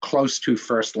close to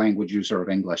first language user of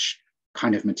English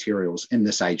kind of materials in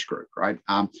this age group, right?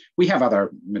 We have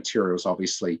other materials,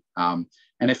 obviously.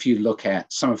 And if you look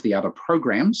at some of the other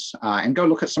programs and go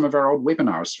look at some of our old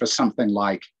webinars for something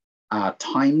like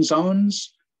time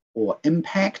zones or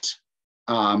impact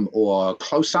or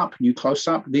close-up, new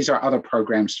close-up, these are other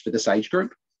programs for this age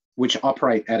group which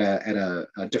operate at a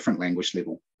different language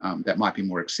level that might be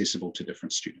more accessible to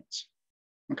different students.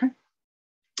 Okay,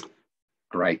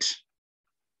 great.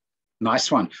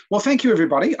 Nice one. Well, thank you,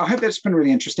 everybody. I hope that's been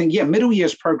really interesting. Yeah, middle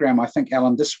years program, I think,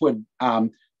 Alan, this would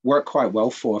work quite well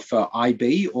for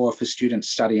IB or for students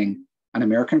studying an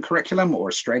American curriculum or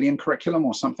Australian curriculum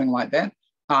or something like that.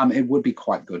 It would be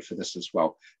quite good for this as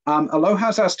well.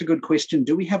 Aloha's asked a good question.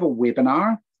 Do we have a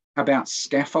webinar about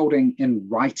scaffolding in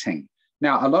writing?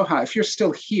 Now, Aloha, if you're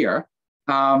still here,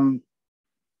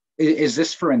 is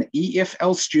this for an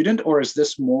EFL student, or is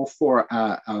this more for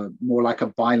more like a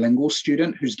bilingual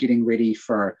student who's getting ready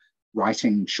for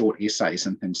writing short essays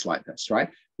and things like this, right?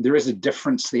 There is a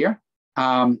difference there.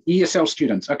 ESL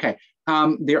students, okay.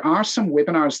 There are some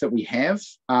webinars that we have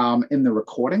in the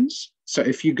recordings. So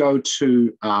if you go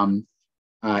to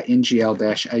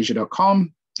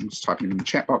ngl-asia.com, I'm just typing in the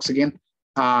chat box again,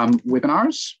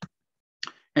 webinars,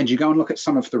 and you go and look at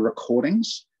some of the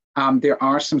recordings. There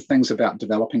are some things about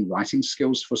developing writing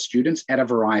skills for students at a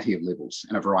variety of levels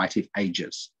and a variety of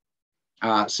ages.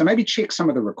 So maybe check some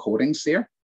of the recordings there.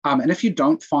 And if you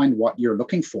don't find what you're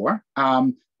looking for,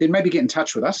 then maybe get in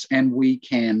touch with us and we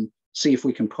can see if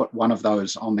we can put one of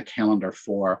those on the calendar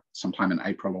for sometime in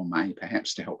April or May,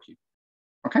 perhaps, to help you.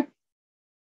 Okay,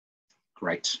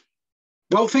 great.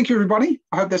 Well, thank you, everybody.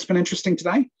 I hope that's been interesting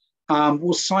today.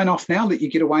 We'll sign off now, let you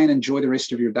get away and enjoy the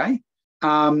rest of your day.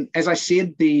 As I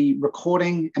said, the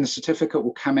recording and the certificate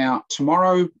will come out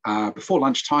tomorrow before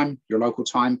lunchtime, your local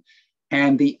time.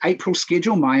 And the April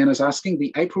schedule, Mayan is asking,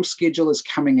 the April schedule is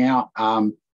coming out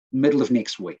middle of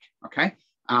next week, okay?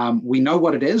 We know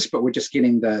what it is, but we're just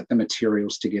getting the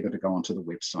materials together to go onto the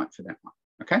website for that one,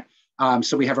 okay?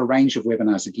 So we have a range of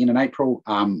webinars again in April.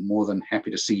 More than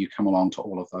happy to see you come along to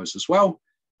all of those as well.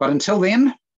 But until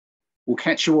then, we'll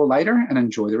catch you all later and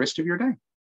enjoy the rest of your day.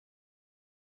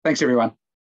 Thanks, everyone.